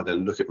 and either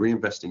look at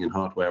reinvesting in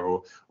hardware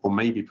or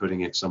maybe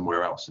putting it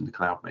somewhere else in the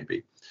cloud,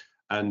 maybe.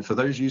 And for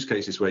those use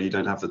cases where you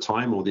don't have the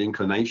time or the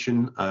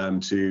inclination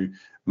to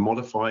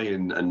modify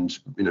and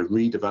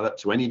redevelop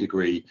to any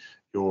degree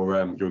your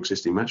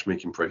existing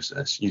matchmaking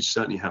process, you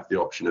certainly have the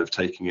option of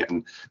taking it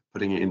and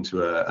putting it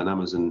into an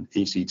Amazon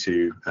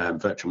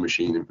EC2 virtual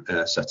machine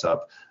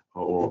setup,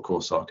 or of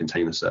course our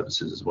container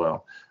services as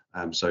well.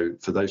 So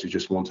for those who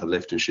just want to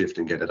lift and shift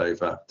and get it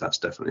over, that's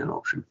definitely an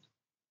option.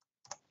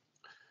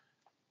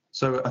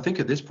 So I think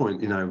at this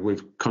point,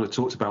 we've kind of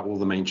talked about all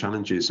the main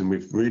challenges, and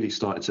we've really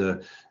started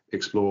to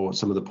explore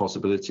some of the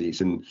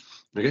possibilities. And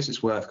I guess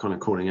it's worth kind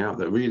of calling out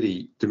that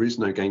really there is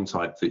no game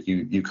type that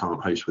you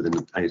can't host within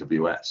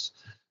AWS.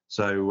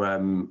 So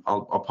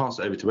I'll pass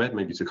it over to Ed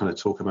maybe to kind of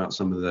talk about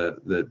some of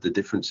the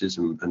differences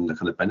and the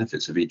kind of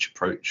benefits of each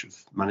approach of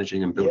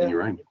managing and building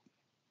your own.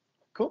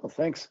 Cool,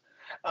 thanks.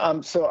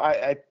 So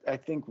I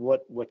think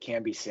what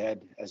can be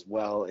said as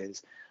well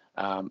is,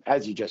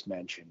 as you just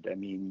mentioned,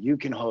 you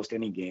can host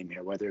any game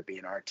here, whether it be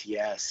an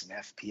RTS, an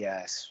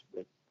FPS,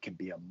 it can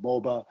be a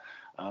MOBA,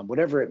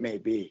 whatever it may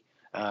be.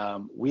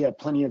 We have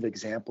plenty of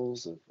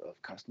examples of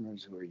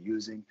customers who are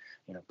using,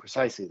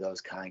 precisely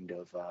those kind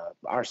of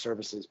our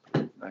services,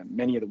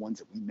 many of the ones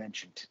that we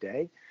mentioned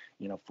today,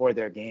 for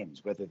their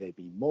games, whether they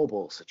be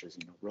mobile, such as,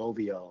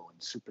 Rovio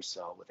and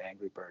Supercell with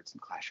Angry Birds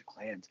and Clash of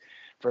Clans,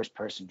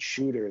 first-person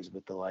shooters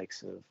with the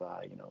likes of,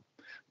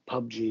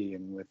 PUBG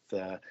and with,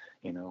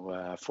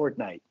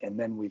 Fortnite. And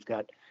then we've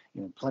got,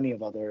 plenty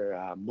of other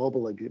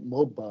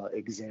MOBA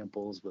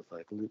examples with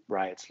like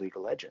Riot's League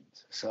of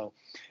Legends. So,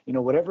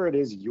 whatever it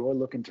is you're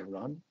looking to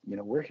run,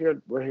 we're here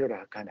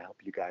to kind of help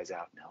you guys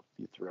out and help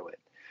you through it.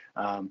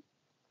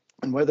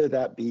 And whether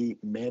that be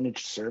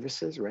managed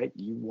services, right?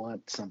 You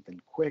want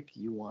something quick,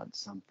 you want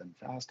something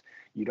fast.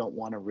 You don't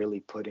want to really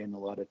put in a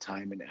lot of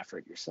time and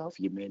effort yourself.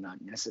 You may not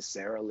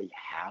necessarily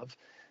have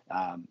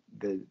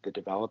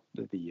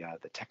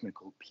the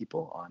technical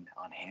people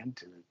on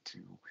hand to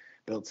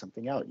build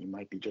something out. You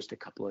might be just a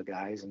couple of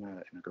guys in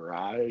a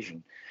garage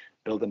and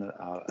building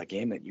a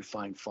game that you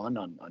find fun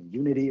on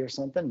Unity or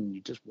something, and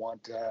you just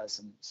want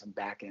some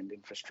back-end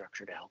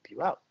infrastructure to help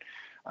you out.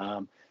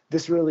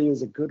 This really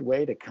is a good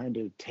way to kind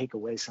of take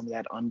away some of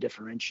that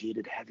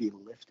undifferentiated heavy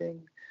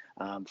lifting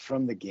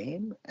from the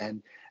game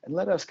and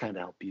let us kind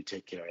of help you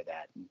take care of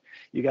that. And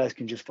you guys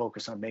can just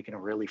focus on making a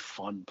really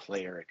fun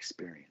player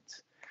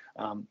experience.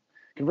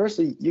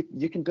 Conversely,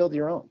 you can build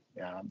your own.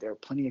 There are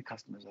plenty of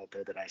customers out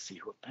there that I see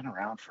who have been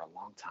around for a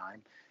long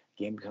time,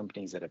 game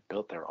companies that have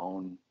built their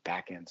own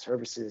back-end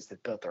services,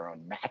 that built their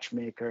own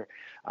matchmaker,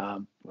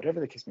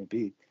 whatever the case may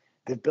be.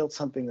 They've built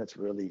something that's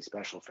really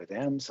special for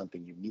them,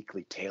 something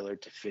uniquely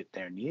tailored to fit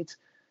their needs.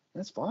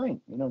 That's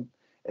fine.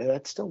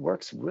 That still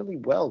works really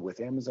well with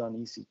Amazon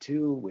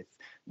EC2, with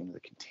the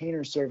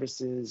container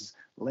services,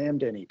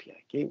 Lambda and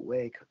API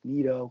Gateway,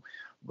 Cognito,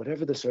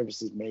 whatever the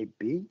services may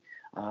be.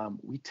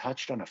 We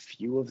touched on a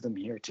few of them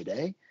here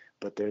today,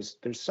 but there's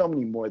so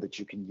many more that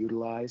you can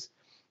utilize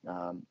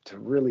to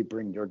really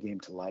bring your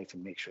game to life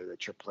and make sure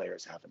that your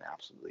players have an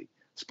absolutely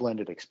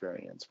splendid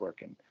experience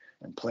working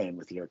and playing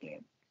with your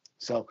game.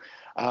 So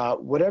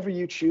whatever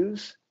you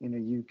choose,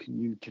 you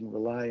can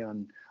rely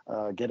on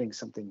getting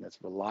something that's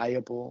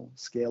reliable,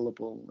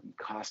 scalable, and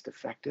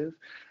cost-effective.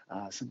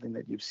 Something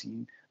that you've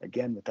seen,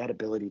 again, with that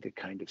ability to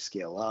kind of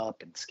scale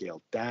up and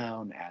scale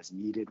down as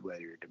needed where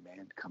your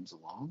demand comes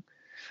along.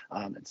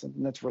 And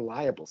something that's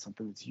reliable,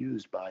 something that's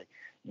used by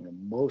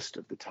most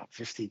of the top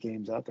 50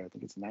 games out there. I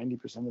think it's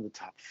 90% of the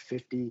top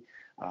 50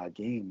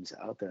 games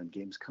out there and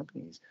games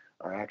companies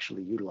are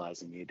actually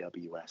utilizing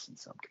AWS in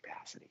some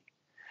capacity.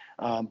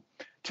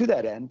 To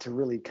that end, to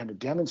really kind of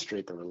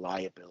demonstrate the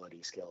reliability,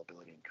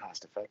 scalability, and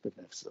cost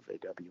effectiveness of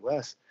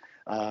AWS,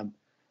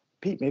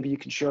 Pete, maybe you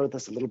can share with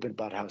us a little bit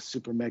about how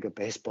Super Mega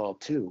Baseball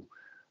 2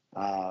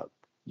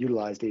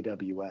 utilized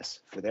AWS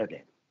for their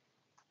game.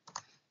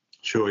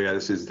 Sure, yeah,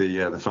 this is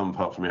the fun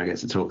part for me. I get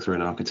to talk through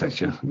an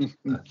architecture, something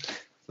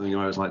I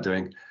always like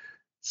doing.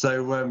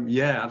 So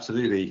yeah,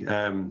 absolutely.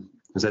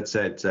 As Ed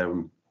said,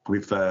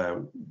 we've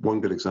one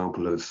good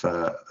example of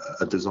a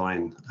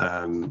design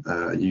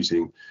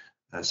using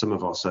some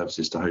of our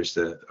services to host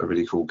a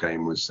really cool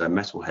game was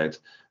Metalhead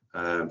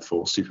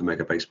for Super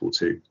Mega Baseball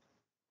 2.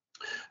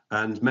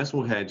 And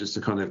Metalhead, just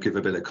to kind of give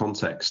a bit of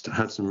context,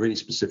 had some really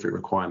specific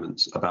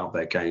requirements about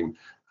their game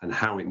and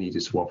how it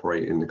needed to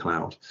operate in the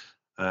cloud.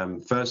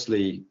 First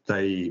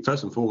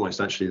and foremost,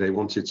 actually, they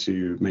wanted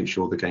to make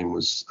sure the game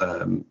was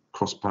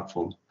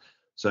cross-platform.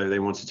 So they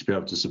wanted to be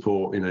able to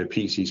support,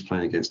 PCs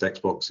playing against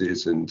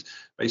Xboxes and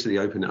basically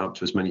open it up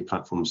to as many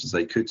platforms as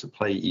they could to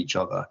play each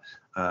other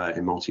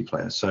in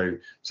multiplayer. So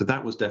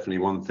that was definitely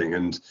one thing.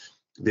 And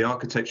the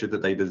architecture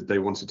that they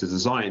wanted to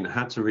design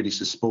had to really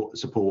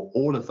support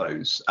all of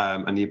those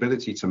and the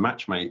ability to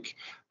matchmake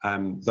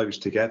those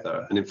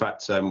together. And in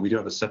fact, we do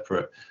have a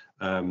separate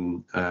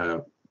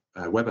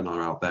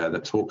webinar out there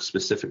that talks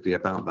specifically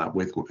about that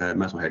with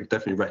Metalhead.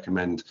 Definitely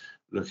recommend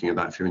looking at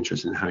that if you're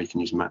interested in how you can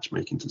use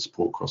matchmaking to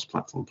support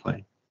cross-platform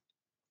play.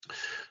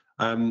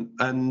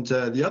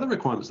 The other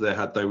requirements they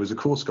had, though, was of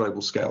course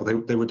global scale.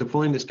 They were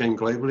deploying this game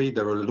globally,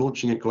 they were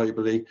launching it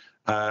globally,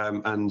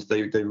 and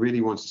they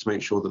really wanted to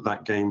make sure that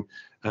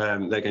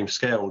their game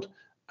scaled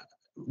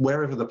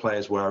wherever the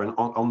players were and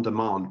on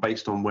demand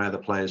based on where the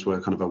players were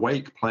kind of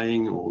awake,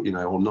 playing, or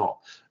or not.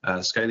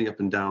 Scaling up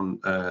and down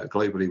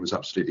globally was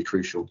absolutely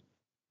crucial.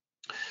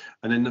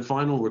 And then the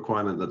final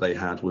requirement that they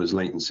had was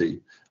latency.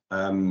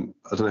 I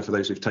don't know for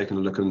those who've taken a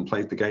look and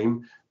played the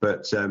game,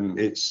 but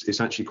it's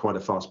actually quite a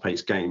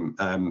fast-paced game.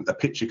 A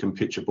pitcher can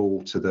pitch a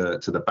ball to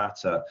the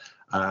batter,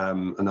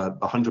 and a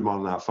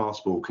 100-mile-an-hour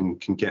fastball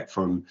can get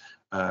from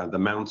the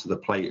mound to the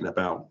plate in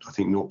about, I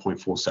think,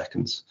 0.4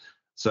 seconds.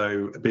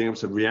 So being able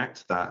to react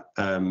to that,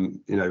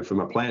 from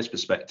a player's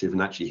perspective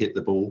and actually hit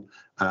the ball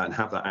and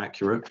have that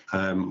accurate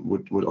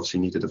would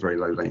obviously needed a very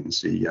low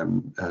latency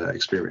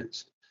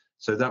experience.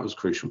 So that was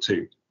crucial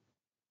too.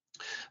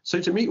 So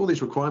to meet all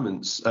these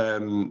requirements,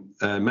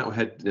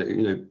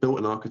 Metalhead, built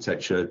an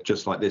architecture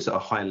just like this at a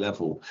high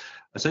level.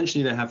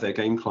 Essentially, they have their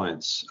game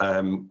clients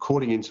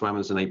calling into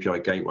Amazon API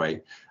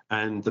Gateway,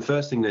 and the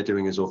first thing they're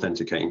doing is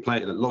authenticating,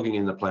 logging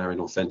in the player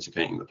and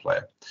authenticating the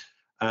player.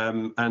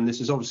 And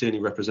this is obviously only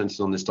represented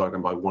on this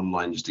diagram by one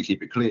line just to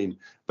keep it clean.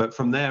 But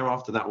from there,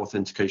 after that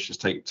authentication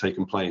has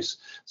taken place,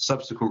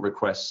 subsequent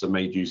requests are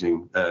made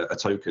using a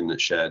token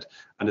that's shared.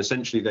 And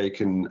essentially, they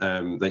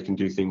can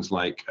do things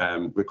like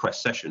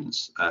request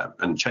sessions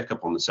and check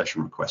up on the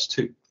session request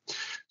too.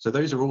 So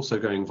those are also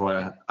going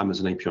via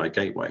Amazon API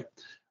Gateway.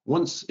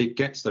 Once it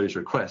gets those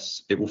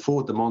requests, it will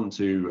forward them on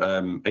to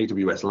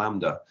AWS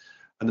Lambda.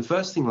 And the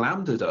first thing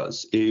Lambda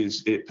does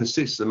is it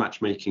persists the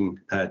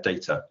matchmaking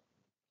data.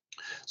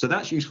 So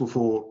that's useful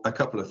for a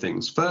couple of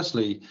things.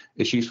 Firstly,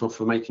 it's useful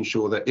for making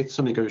sure that if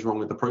something goes wrong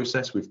with the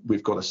process,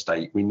 we've got a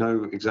state. We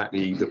know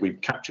exactly that we've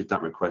captured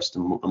that request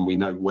and we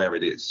know where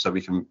it is, so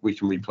we can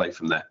replay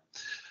from there.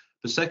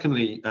 But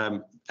secondly,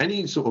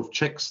 any sort of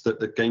checks that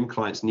the game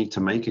clients need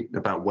to make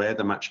about where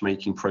the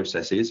matchmaking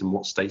process is and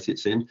what state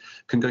it's in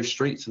can go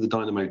straight to the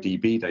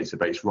DynamoDB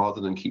database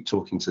rather than keep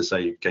talking to,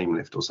 say,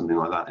 GameLift or something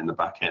like that in the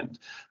back end,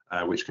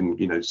 which can,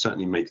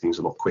 certainly make things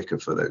a lot quicker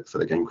for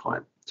the game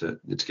client to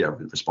get a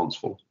response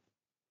for.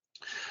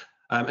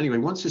 Anyway,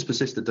 once it's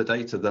persisted the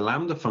data, the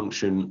Lambda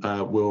function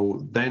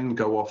will then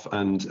go off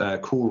and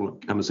call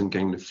Amazon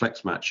GameLift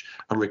FlexMatch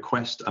and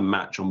request a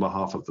match on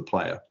behalf of the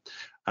player.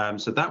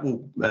 So that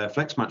will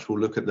FlexMatch will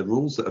look at the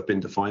rules that have been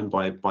defined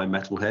by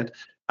Metalhead.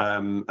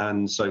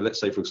 And so let's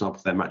say, for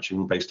example, they're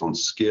matching based on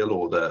skill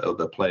or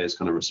the player's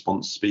kind of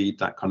response speed,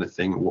 that kind of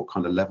thing, or what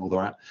kind of level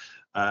they're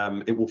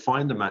at. It will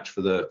find a match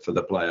for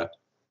the player,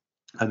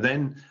 and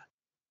then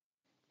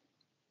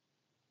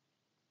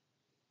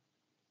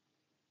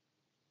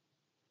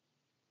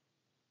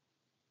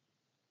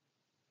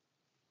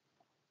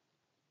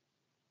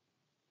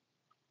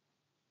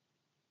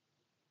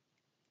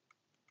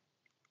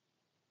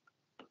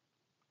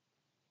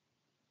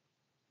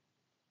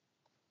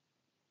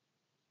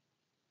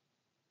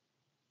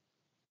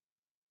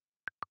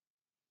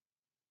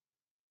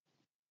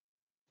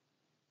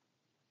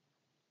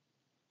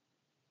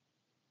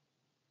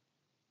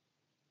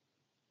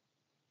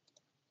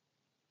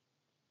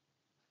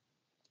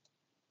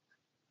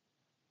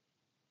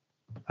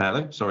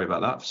hello, sorry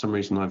about that. For some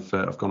reason, I've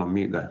gone on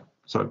mute there.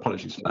 So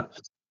apologies for that.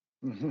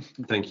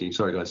 Thank you.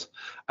 Sorry, guys.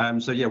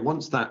 So yeah,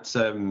 once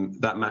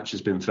that match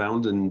has been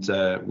found and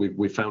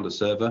we've found a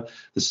server,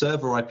 the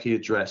server IP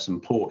address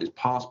and port is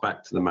passed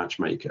back to the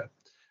matchmaker.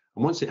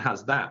 And once it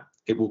has that,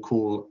 it will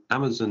call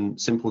Amazon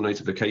Simple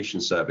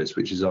Notification Service,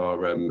 which is our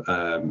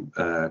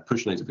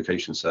push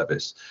notification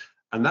service.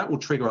 And that will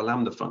trigger a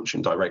Lambda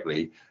function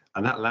directly.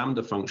 And that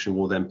Lambda function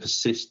will then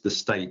persist the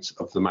state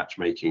of the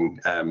matchmaking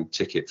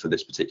ticket for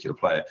this particular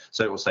player.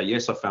 So it will say,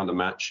 yes, I found a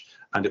match.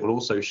 And it will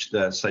also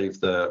save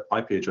the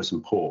IP address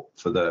and port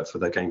for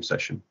the game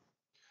session.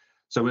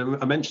 So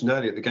I mentioned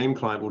earlier, the game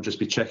client will just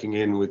be checking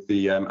in with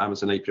the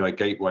Amazon API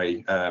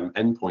Gateway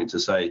endpoint to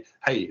say,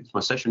 hey, is my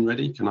session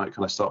ready? Can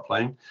I start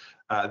playing?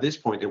 At this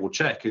point, it will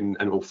check and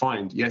it will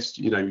find, yes,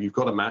 you've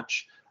got a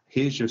match.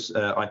 Here's your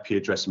IP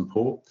address and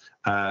port.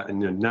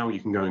 And now you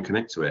can go and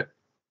connect to it.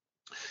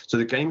 So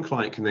the game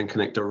client can then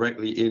connect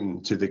directly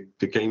into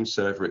the game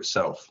server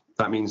itself.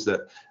 That means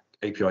that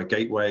API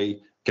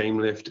Gateway,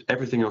 GameLift,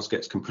 everything else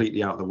gets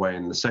completely out of the way,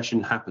 and the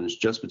session happens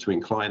just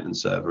between client and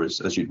server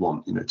as you'd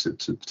want,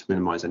 to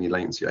minimize any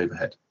latency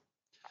overhead.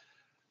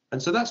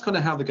 And so that's kind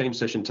of how the game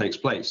session takes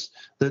place.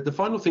 The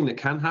final thing that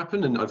can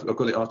happen, and I've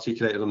got it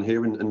articulated on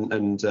here, and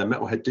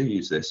Metalhead do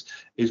use this,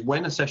 is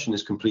when a session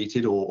is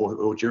completed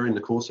or during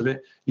the course of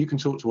it, you can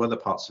talk to other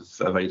parts of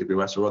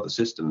AWS or other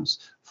systems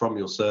from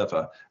your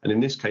server. And in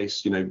this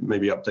case,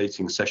 maybe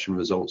updating session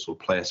results or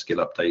player skill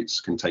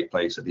updates can take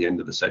place at the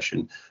end of the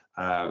session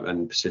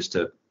and persist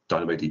to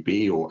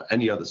DynamoDB or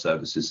any other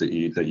services that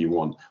you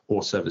want,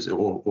 or services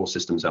or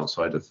systems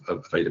outside of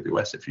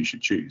AWS if you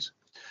should choose.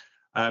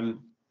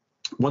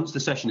 Once the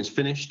session is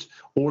finished,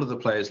 all of the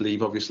players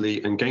leave,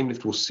 obviously, and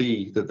GameLift will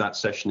see that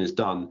session is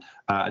done,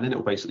 and then it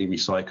will basically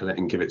recycle it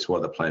and give it to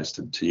other players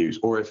to use.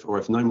 Or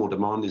if no more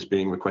demand is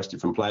being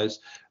requested from players,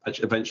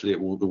 eventually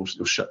it will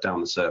shut down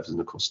the servers and,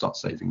 of course, start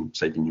saving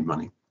you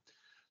money.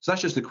 So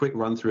that's just a quick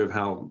run through of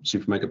how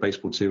Super Mega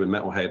Baseball 2 and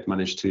Metalhead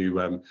managed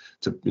to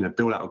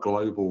build out a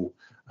global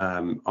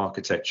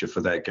architecture for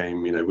their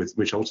game,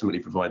 which ultimately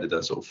provided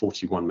a sort of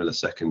 41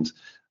 millisecond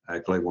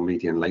global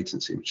median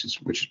latency, which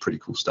is pretty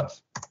cool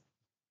stuff.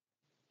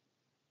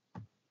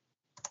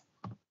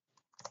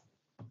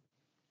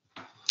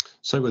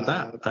 So with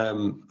that,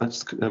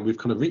 we've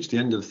kind of reached the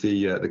end of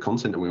the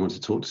content that we want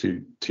to talk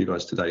to you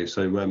guys today.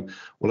 So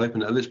we'll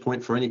open it at this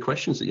point for any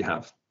questions that you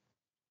have.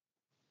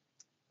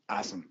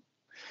 Awesome.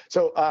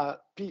 So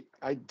Pete,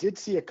 I did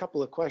see a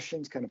couple of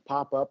questions kind of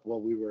pop up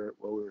while we were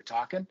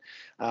talking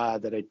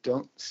that I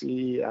don't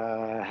see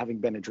having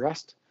been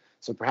addressed.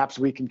 So perhaps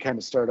we can kind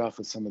of start off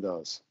with some of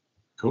those.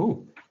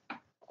 Cool.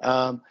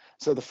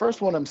 So the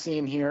first one I'm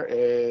seeing here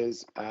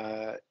is,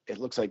 it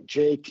looks like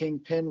Jay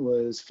Kingpin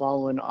was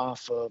following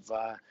off of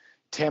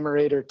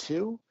Tamarator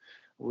 2,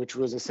 which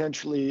was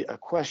essentially a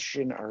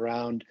question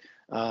around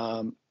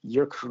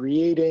you're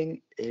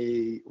creating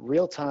a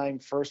real-time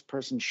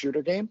first-person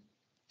shooter game.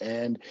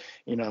 And,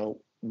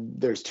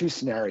 there's two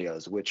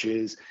scenarios, which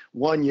is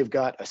one, you've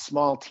got a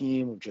small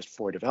team of just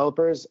 4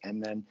 developers.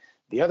 And then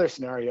the other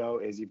scenario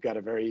is you've got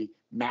a very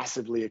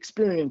massively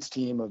experienced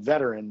team of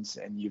veterans,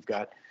 and you've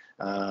got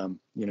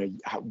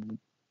how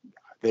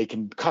they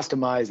can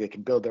customize, they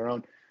can build their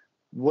own.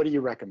 What do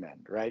you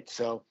recommend, right?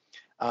 So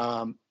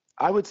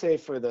I would say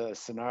for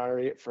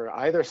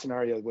either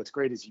scenario, what's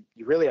great is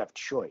you really have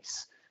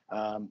choice.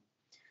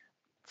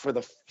 For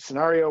the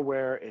scenario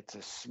where it's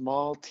a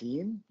small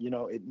team,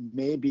 it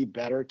may be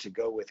better to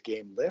go with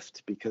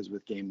GameLift, because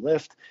with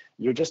GameLift,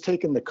 you're just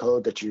taking the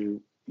code that your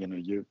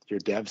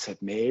devs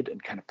have made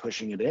and kind of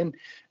pushing it in,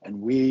 and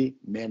we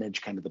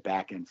manage kind of the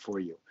back end for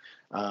you.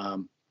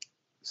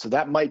 So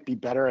that might be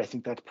better. I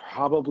think that's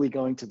probably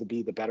going to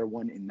be the better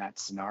one in that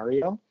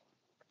scenario.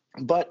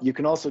 But you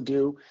can also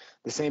do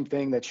the same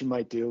thing that you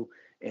might do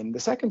in the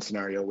second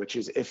scenario, which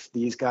is if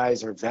these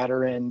guys are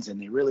veterans and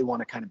they really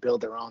want to kind of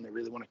build their own, they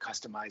really want to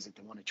customize it,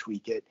 they want to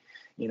tweak it,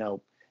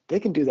 they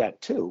can do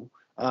that too,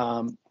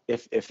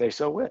 if they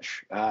so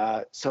wish.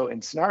 So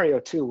in scenario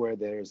 2, where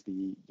there's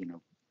the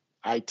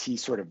IT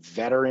sort of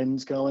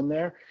veterans going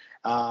there,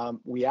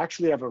 we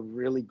actually have a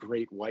really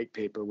great white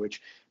paper,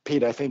 which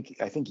Pete, I think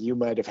you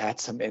might have had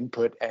some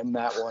input in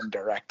that one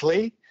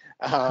directly,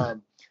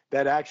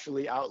 that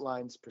actually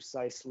outlines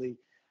precisely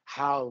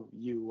how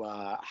you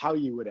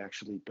would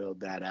actually build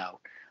that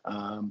out,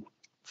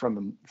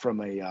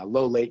 from a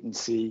low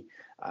latency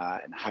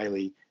and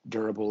highly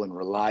durable and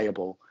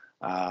reliable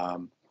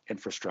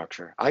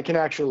infrastructure. I can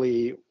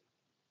actually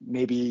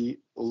maybe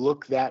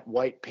look that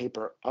white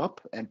paper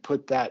up and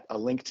put a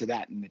link to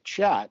that in the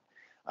chat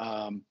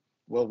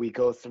while we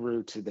go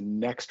through to the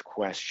next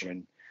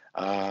question,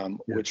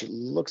 which it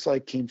looks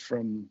like came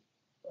from.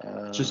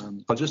 I'll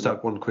just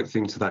add one quick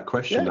thing to that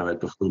question,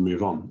 Ed, before we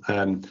move on.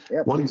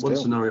 One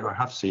scenario I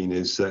have seen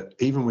is that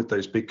even with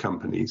those big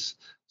companies,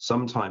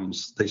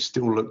 sometimes they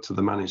still look to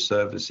the managed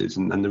services,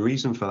 and the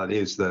reason for that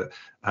is that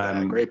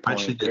great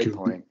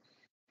point.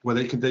 Well,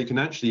 they can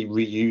actually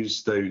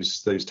reuse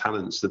those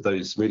talents that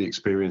those really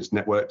experienced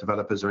network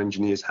developers or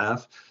engineers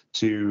have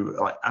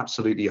to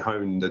absolutely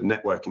hone the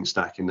networking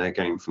stack in their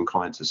game from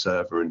client to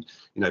server, and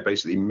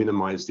basically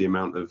minimize the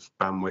amount of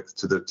bandwidth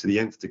to the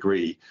nth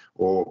degree,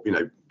 or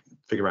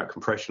figure out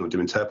compression or do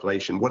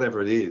interpolation,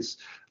 whatever it is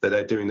that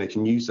they're doing. They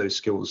can use those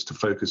skills to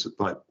focus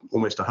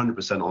almost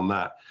 100% on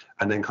that,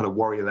 and then kind of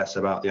worry less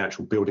about the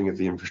actual building of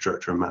the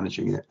infrastructure and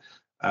managing it.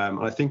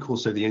 I think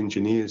also the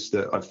engineers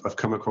that I've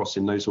come across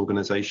in those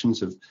organizations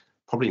have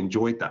probably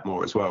enjoyed that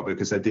more as well,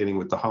 because they're dealing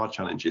with the hard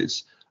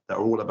challenges that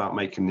are all about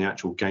making the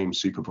actual game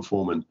super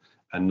performant,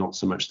 and not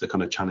so much the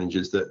kind of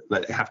challenges that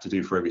they have to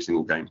do for every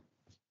single game.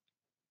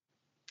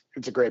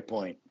 It's a great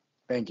point.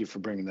 Thank you for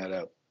bringing that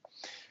up.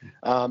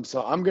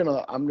 So I'm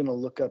gonna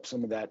look up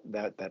some of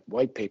that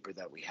white paper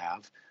that we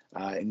have.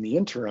 In the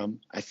interim,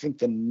 I think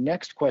the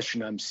next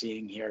question I'm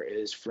seeing here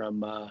is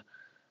from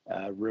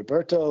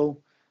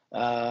Roberto.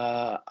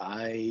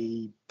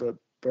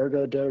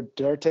 Berto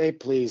Duarte,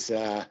 please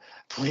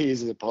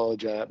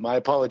apologize. My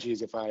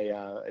apologies if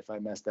I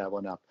messed that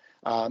one up.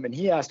 And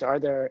he asked, are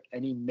there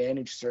any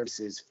managed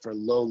services for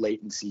low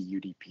latency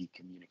UDP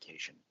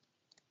communication?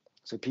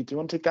 So Pete, do you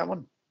want to take that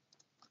one?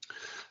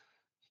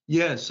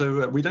 Yeah,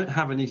 so we don't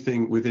have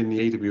anything within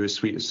the AWS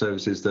suite of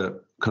services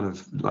that kind of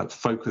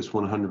focus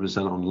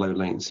 100% on low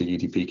latency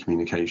UDP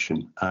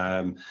communication.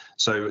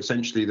 So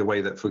essentially the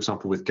way that, for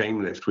example, with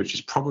GameLift, which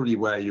is probably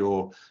where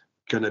you're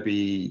going to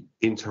be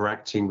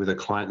interacting with a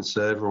client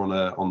server on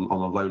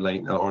a low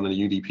lane or on a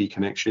UDP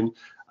connection,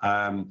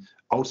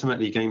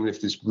 ultimately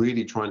GameLift is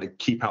really trying to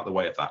keep out the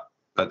way of that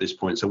at this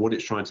point. So what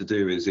it's trying to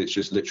do is it's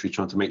just literally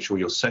trying to make sure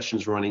your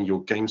sessions running,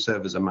 your game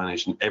servers are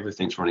managed, and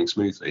everything's running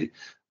smoothly.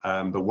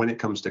 But when it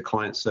comes to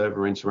client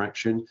server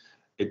interaction,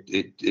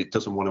 it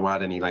doesn't want to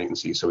add any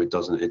latency, so it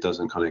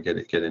doesn't kind of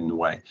get in the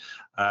way.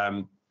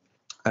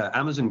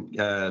 Amazon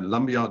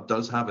Lumberyard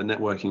does have a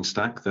networking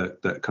stack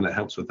that kind of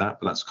helps with that,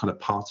 but that's kind of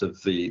part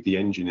of the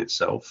engine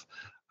itself.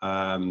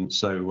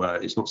 So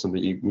it's not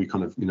something we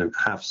kind of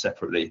have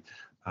separately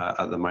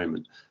at the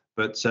moment.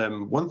 But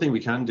one thing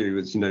we can do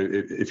is,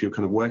 if you're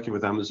kind of working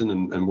with Amazon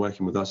and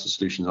working with us as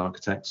solutions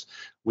architects,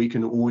 we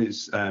can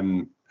always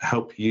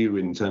help you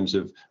in terms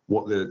of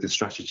what the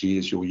strategy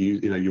is you're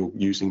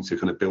using to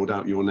kind of build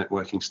out your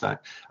networking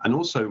stack. And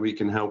also we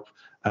can help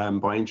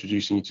by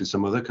introducing you to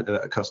some other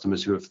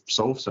customers who have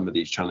solved some of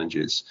these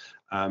challenges,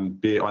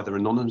 be it either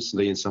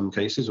anonymously in some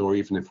cases, or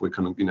even if we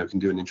kind of can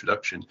do an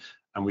introduction,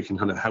 and we can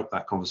kind of help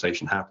that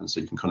conversation happen, so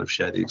you can kind of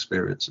share the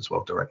experience as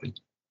well directly.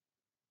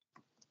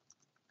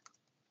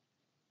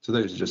 So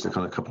those are just a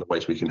kind of couple of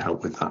ways we can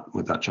help with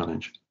that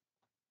challenge.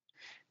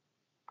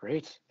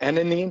 Great. And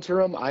in the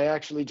interim, I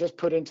actually just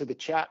put into the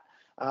chat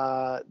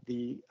a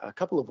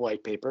couple of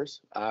white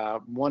papers.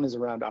 One is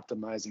around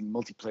optimizing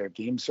multiplayer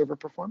game server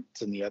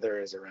performance, and the other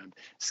is around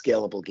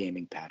scalable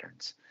gaming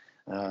patterns.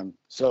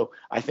 So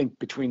I think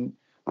between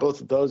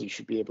both of those, you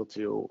should be able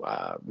to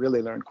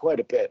really learn quite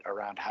a bit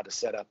around how to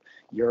set up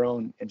your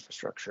own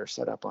infrastructure,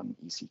 set up on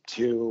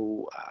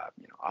EC2,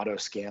 auto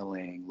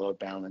scaling, load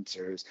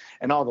balancers,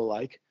 and all the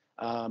like,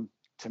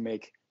 to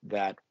make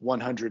that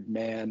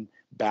 100-man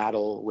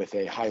battle with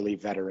a highly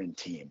veteran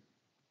team.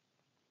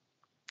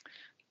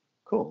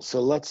 Cool. So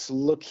let's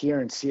look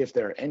here and see if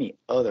there are any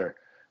other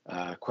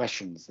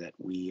questions that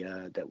we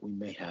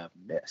may have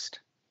missed.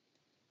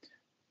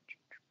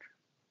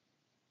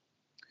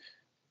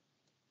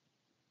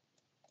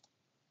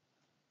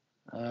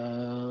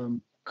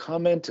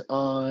 Comment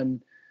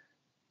on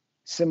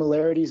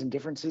similarities and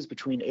differences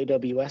between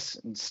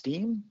AWS and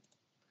Steam.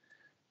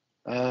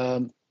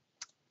 That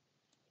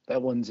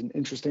one's an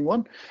interesting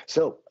one.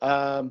 So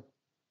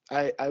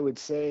I would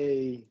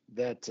say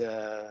that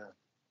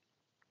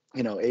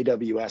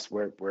AWS,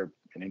 we're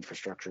an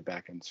infrastructure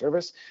backend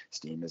service.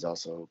 Steam is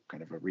also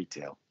kind of a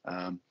retail.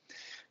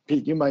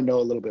 Pete, you might know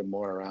a little bit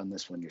more around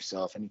this one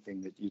yourself. Anything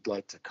that you'd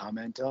like to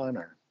comment on,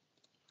 or?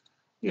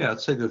 Yeah,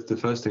 I'd say that the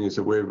first thing is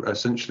that we're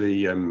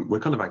essentially we're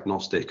kind of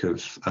agnostic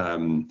of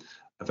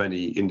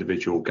any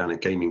individual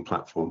organic gaming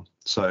platform.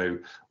 So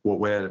what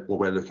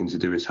we're looking to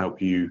do is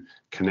help you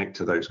connect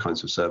to those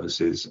kinds of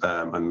services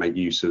and make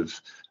use of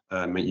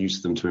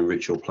them to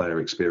enrich your player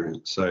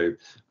experience. So,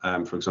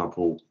 for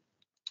example,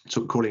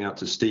 calling out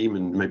to Steam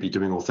and maybe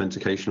doing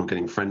authentication or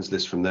getting friends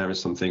lists from there is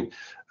something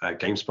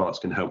GameSparks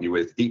can help you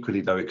with.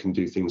 Equally, though, it can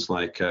do things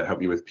like help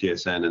you with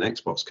PSN and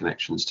Xbox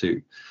connections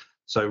too.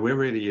 So we're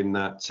really in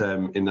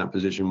that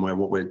position where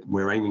what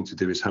we're aiming to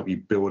do is help you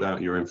build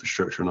out your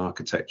infrastructure and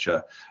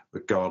architecture,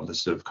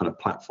 regardless of kind of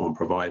platform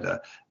provider,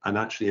 and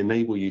actually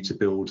enable you to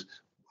build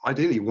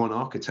ideally one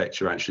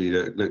architecture actually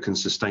that can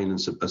sustain and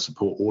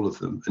support all of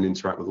them and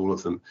interact with all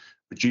of them,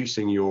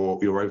 reducing your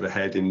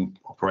overhead in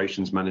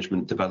operations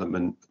management,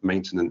 development,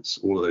 maintenance,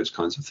 all of those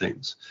kinds of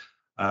things.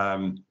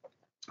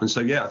 And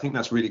so, yeah, I think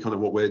that's really kind of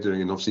what we're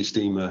doing. And obviously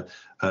Steam are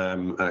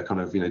kind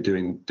of,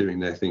 doing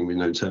their thing,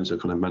 in terms of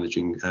kind of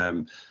managing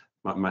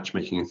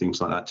matchmaking and things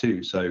like that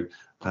too. So,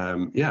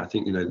 yeah, I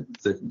think,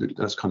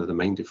 that's kind of the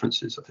main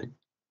differences, I think.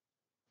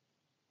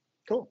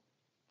 Cool.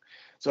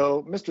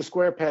 So Mr.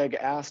 Squarepeg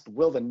asked,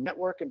 will the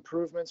network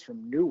improvements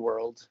from New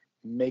World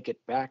make it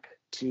back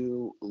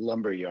to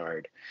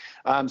Lumberyard?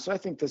 So I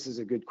think this is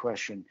a good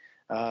question.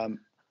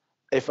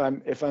 If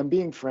I'm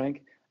being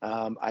frank,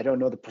 I don't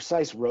know the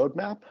precise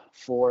roadmap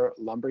for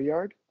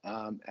Lumberyard,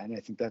 and I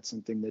think that's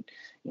something that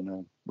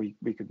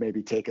we could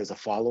maybe take as a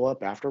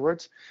follow-up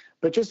afterwards.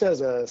 But just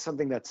as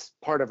something that's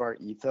part of our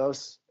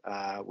ethos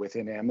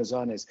within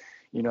Amazon is,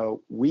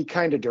 we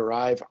kind of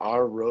derive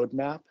our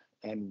roadmap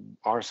and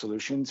our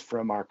solutions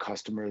from our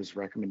customers'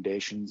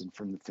 recommendations and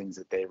from the things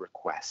that they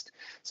request.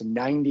 So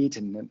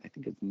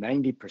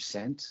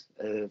 90%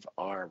 of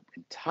our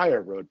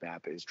entire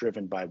roadmap is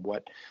driven by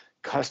what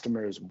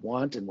customers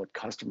want and what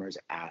customers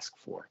ask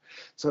for.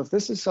 So if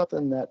this is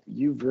something that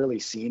you've really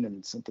seen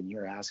and something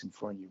you're asking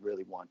for and you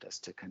really want us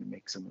to kind of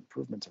make some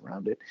improvements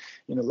around it,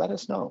 let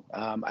us know.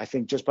 I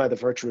think just by the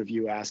virtue of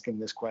you asking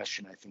this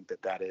question, I think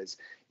that is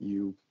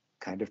you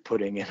kind of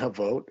putting in a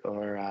vote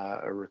or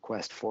a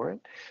request for it.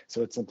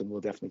 So it's something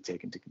we'll definitely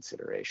take into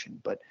consideration.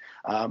 But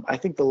I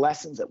think the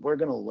lessons that we're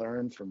going to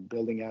learn from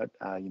building out,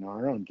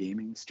 our own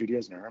gaming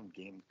studios and our own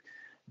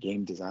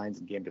game designs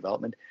and game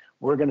development,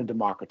 we're going to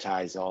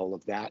democratize all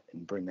of that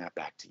and bring that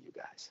back to you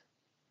guys.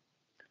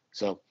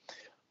 So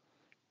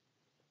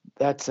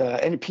that's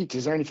Pete,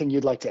 is there anything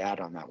you'd like to add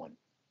on that one?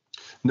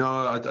 No,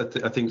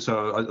 I think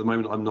so. At the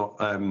moment, I'm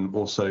not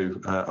also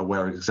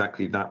aware of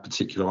exactly that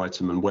particular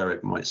item and where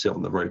it might sit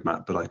on the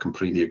roadmap, but I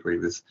completely agree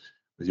with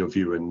your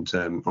view, and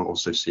I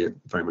also see it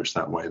very much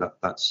that way.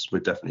 We're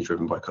definitely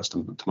driven by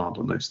customer demand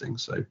on those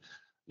things. So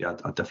yeah,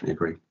 I definitely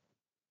agree.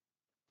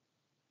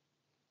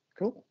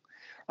 Cool.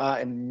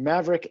 And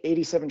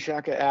Maverick87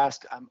 Shaka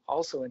asked, I'm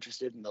also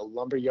interested in the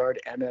Lumberyard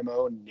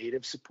MMO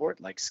native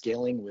support, like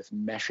scaling with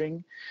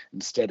meshing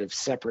instead of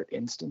separate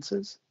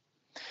instances.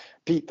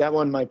 Pete, that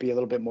one might be a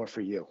little bit more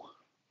for you.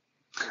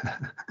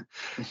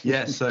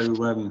 Yeah,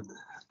 so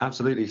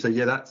absolutely. So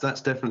yeah,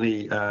 that's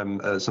definitely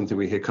something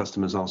we hear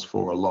customers ask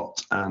for a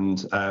lot,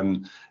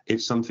 and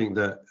it's something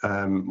that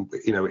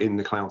in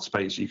the cloud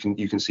space you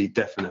can see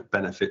definite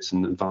benefits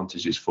and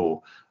advantages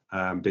for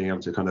being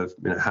able to kind of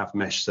have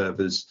mesh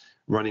servers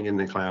running in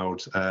the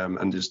cloud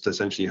and just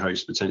essentially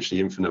host potentially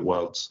infinite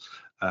worlds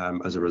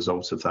as a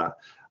result of that.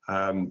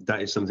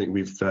 That is something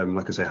we've,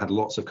 like I say, had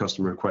lots of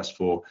customer requests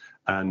for,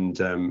 and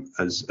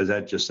as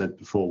Ed just said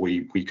before,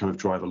 we kind of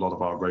drive a lot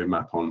of our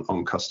roadmap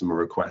on customer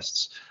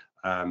requests.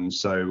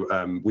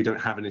 So we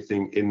don't have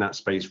anything in that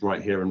space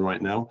right here and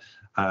right now,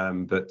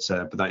 but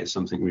that is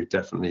something we've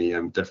definitely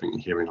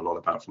hearing a lot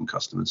about from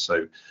customers.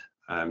 So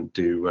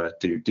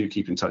do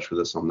keep in touch with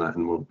us on that,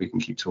 and we can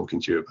keep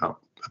talking to you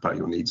about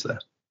your needs there.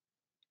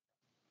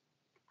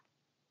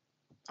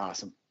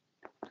 Awesome.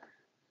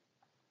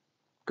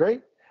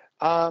 Great.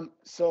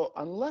 So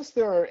unless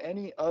there are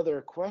any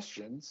other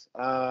questions,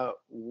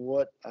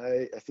 what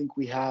I think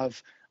we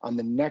have on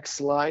the next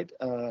slide,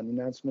 an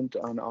announcement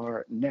on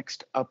our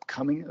next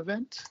upcoming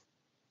event.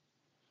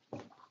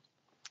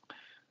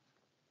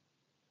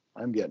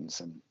 I'm getting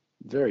some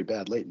very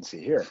bad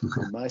latency here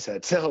on my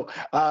side. So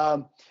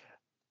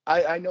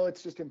I know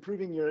it's just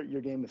improving your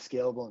game with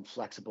scalable and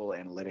flexible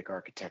analytic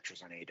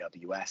architectures on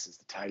AWS is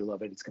the title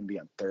of it. It's going to be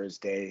on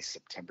Thursday,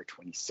 September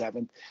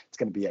 27th. It's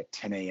going to be at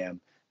 10 a.m.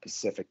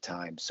 Pacific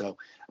time. So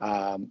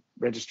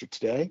register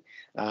today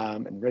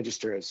and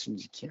register as soon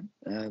as you can.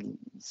 And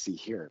let's see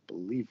here, I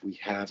believe we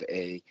have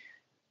a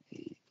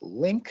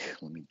link.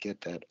 Let me get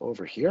that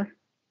over here.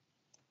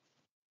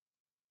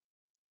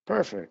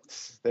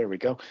 Perfect. There we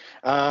go.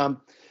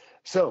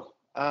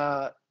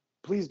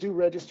 Please do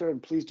register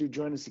and please do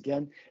join us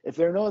again. If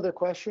there are no other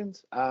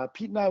questions,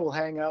 Pete and I will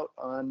hang out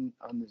on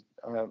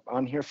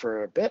here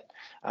for a bit.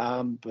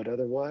 But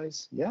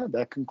otherwise, yeah,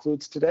 that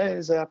concludes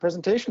today's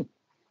presentation.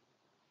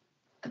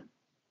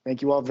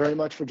 Thank you all very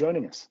much for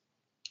joining us.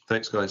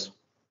 Thanks, guys.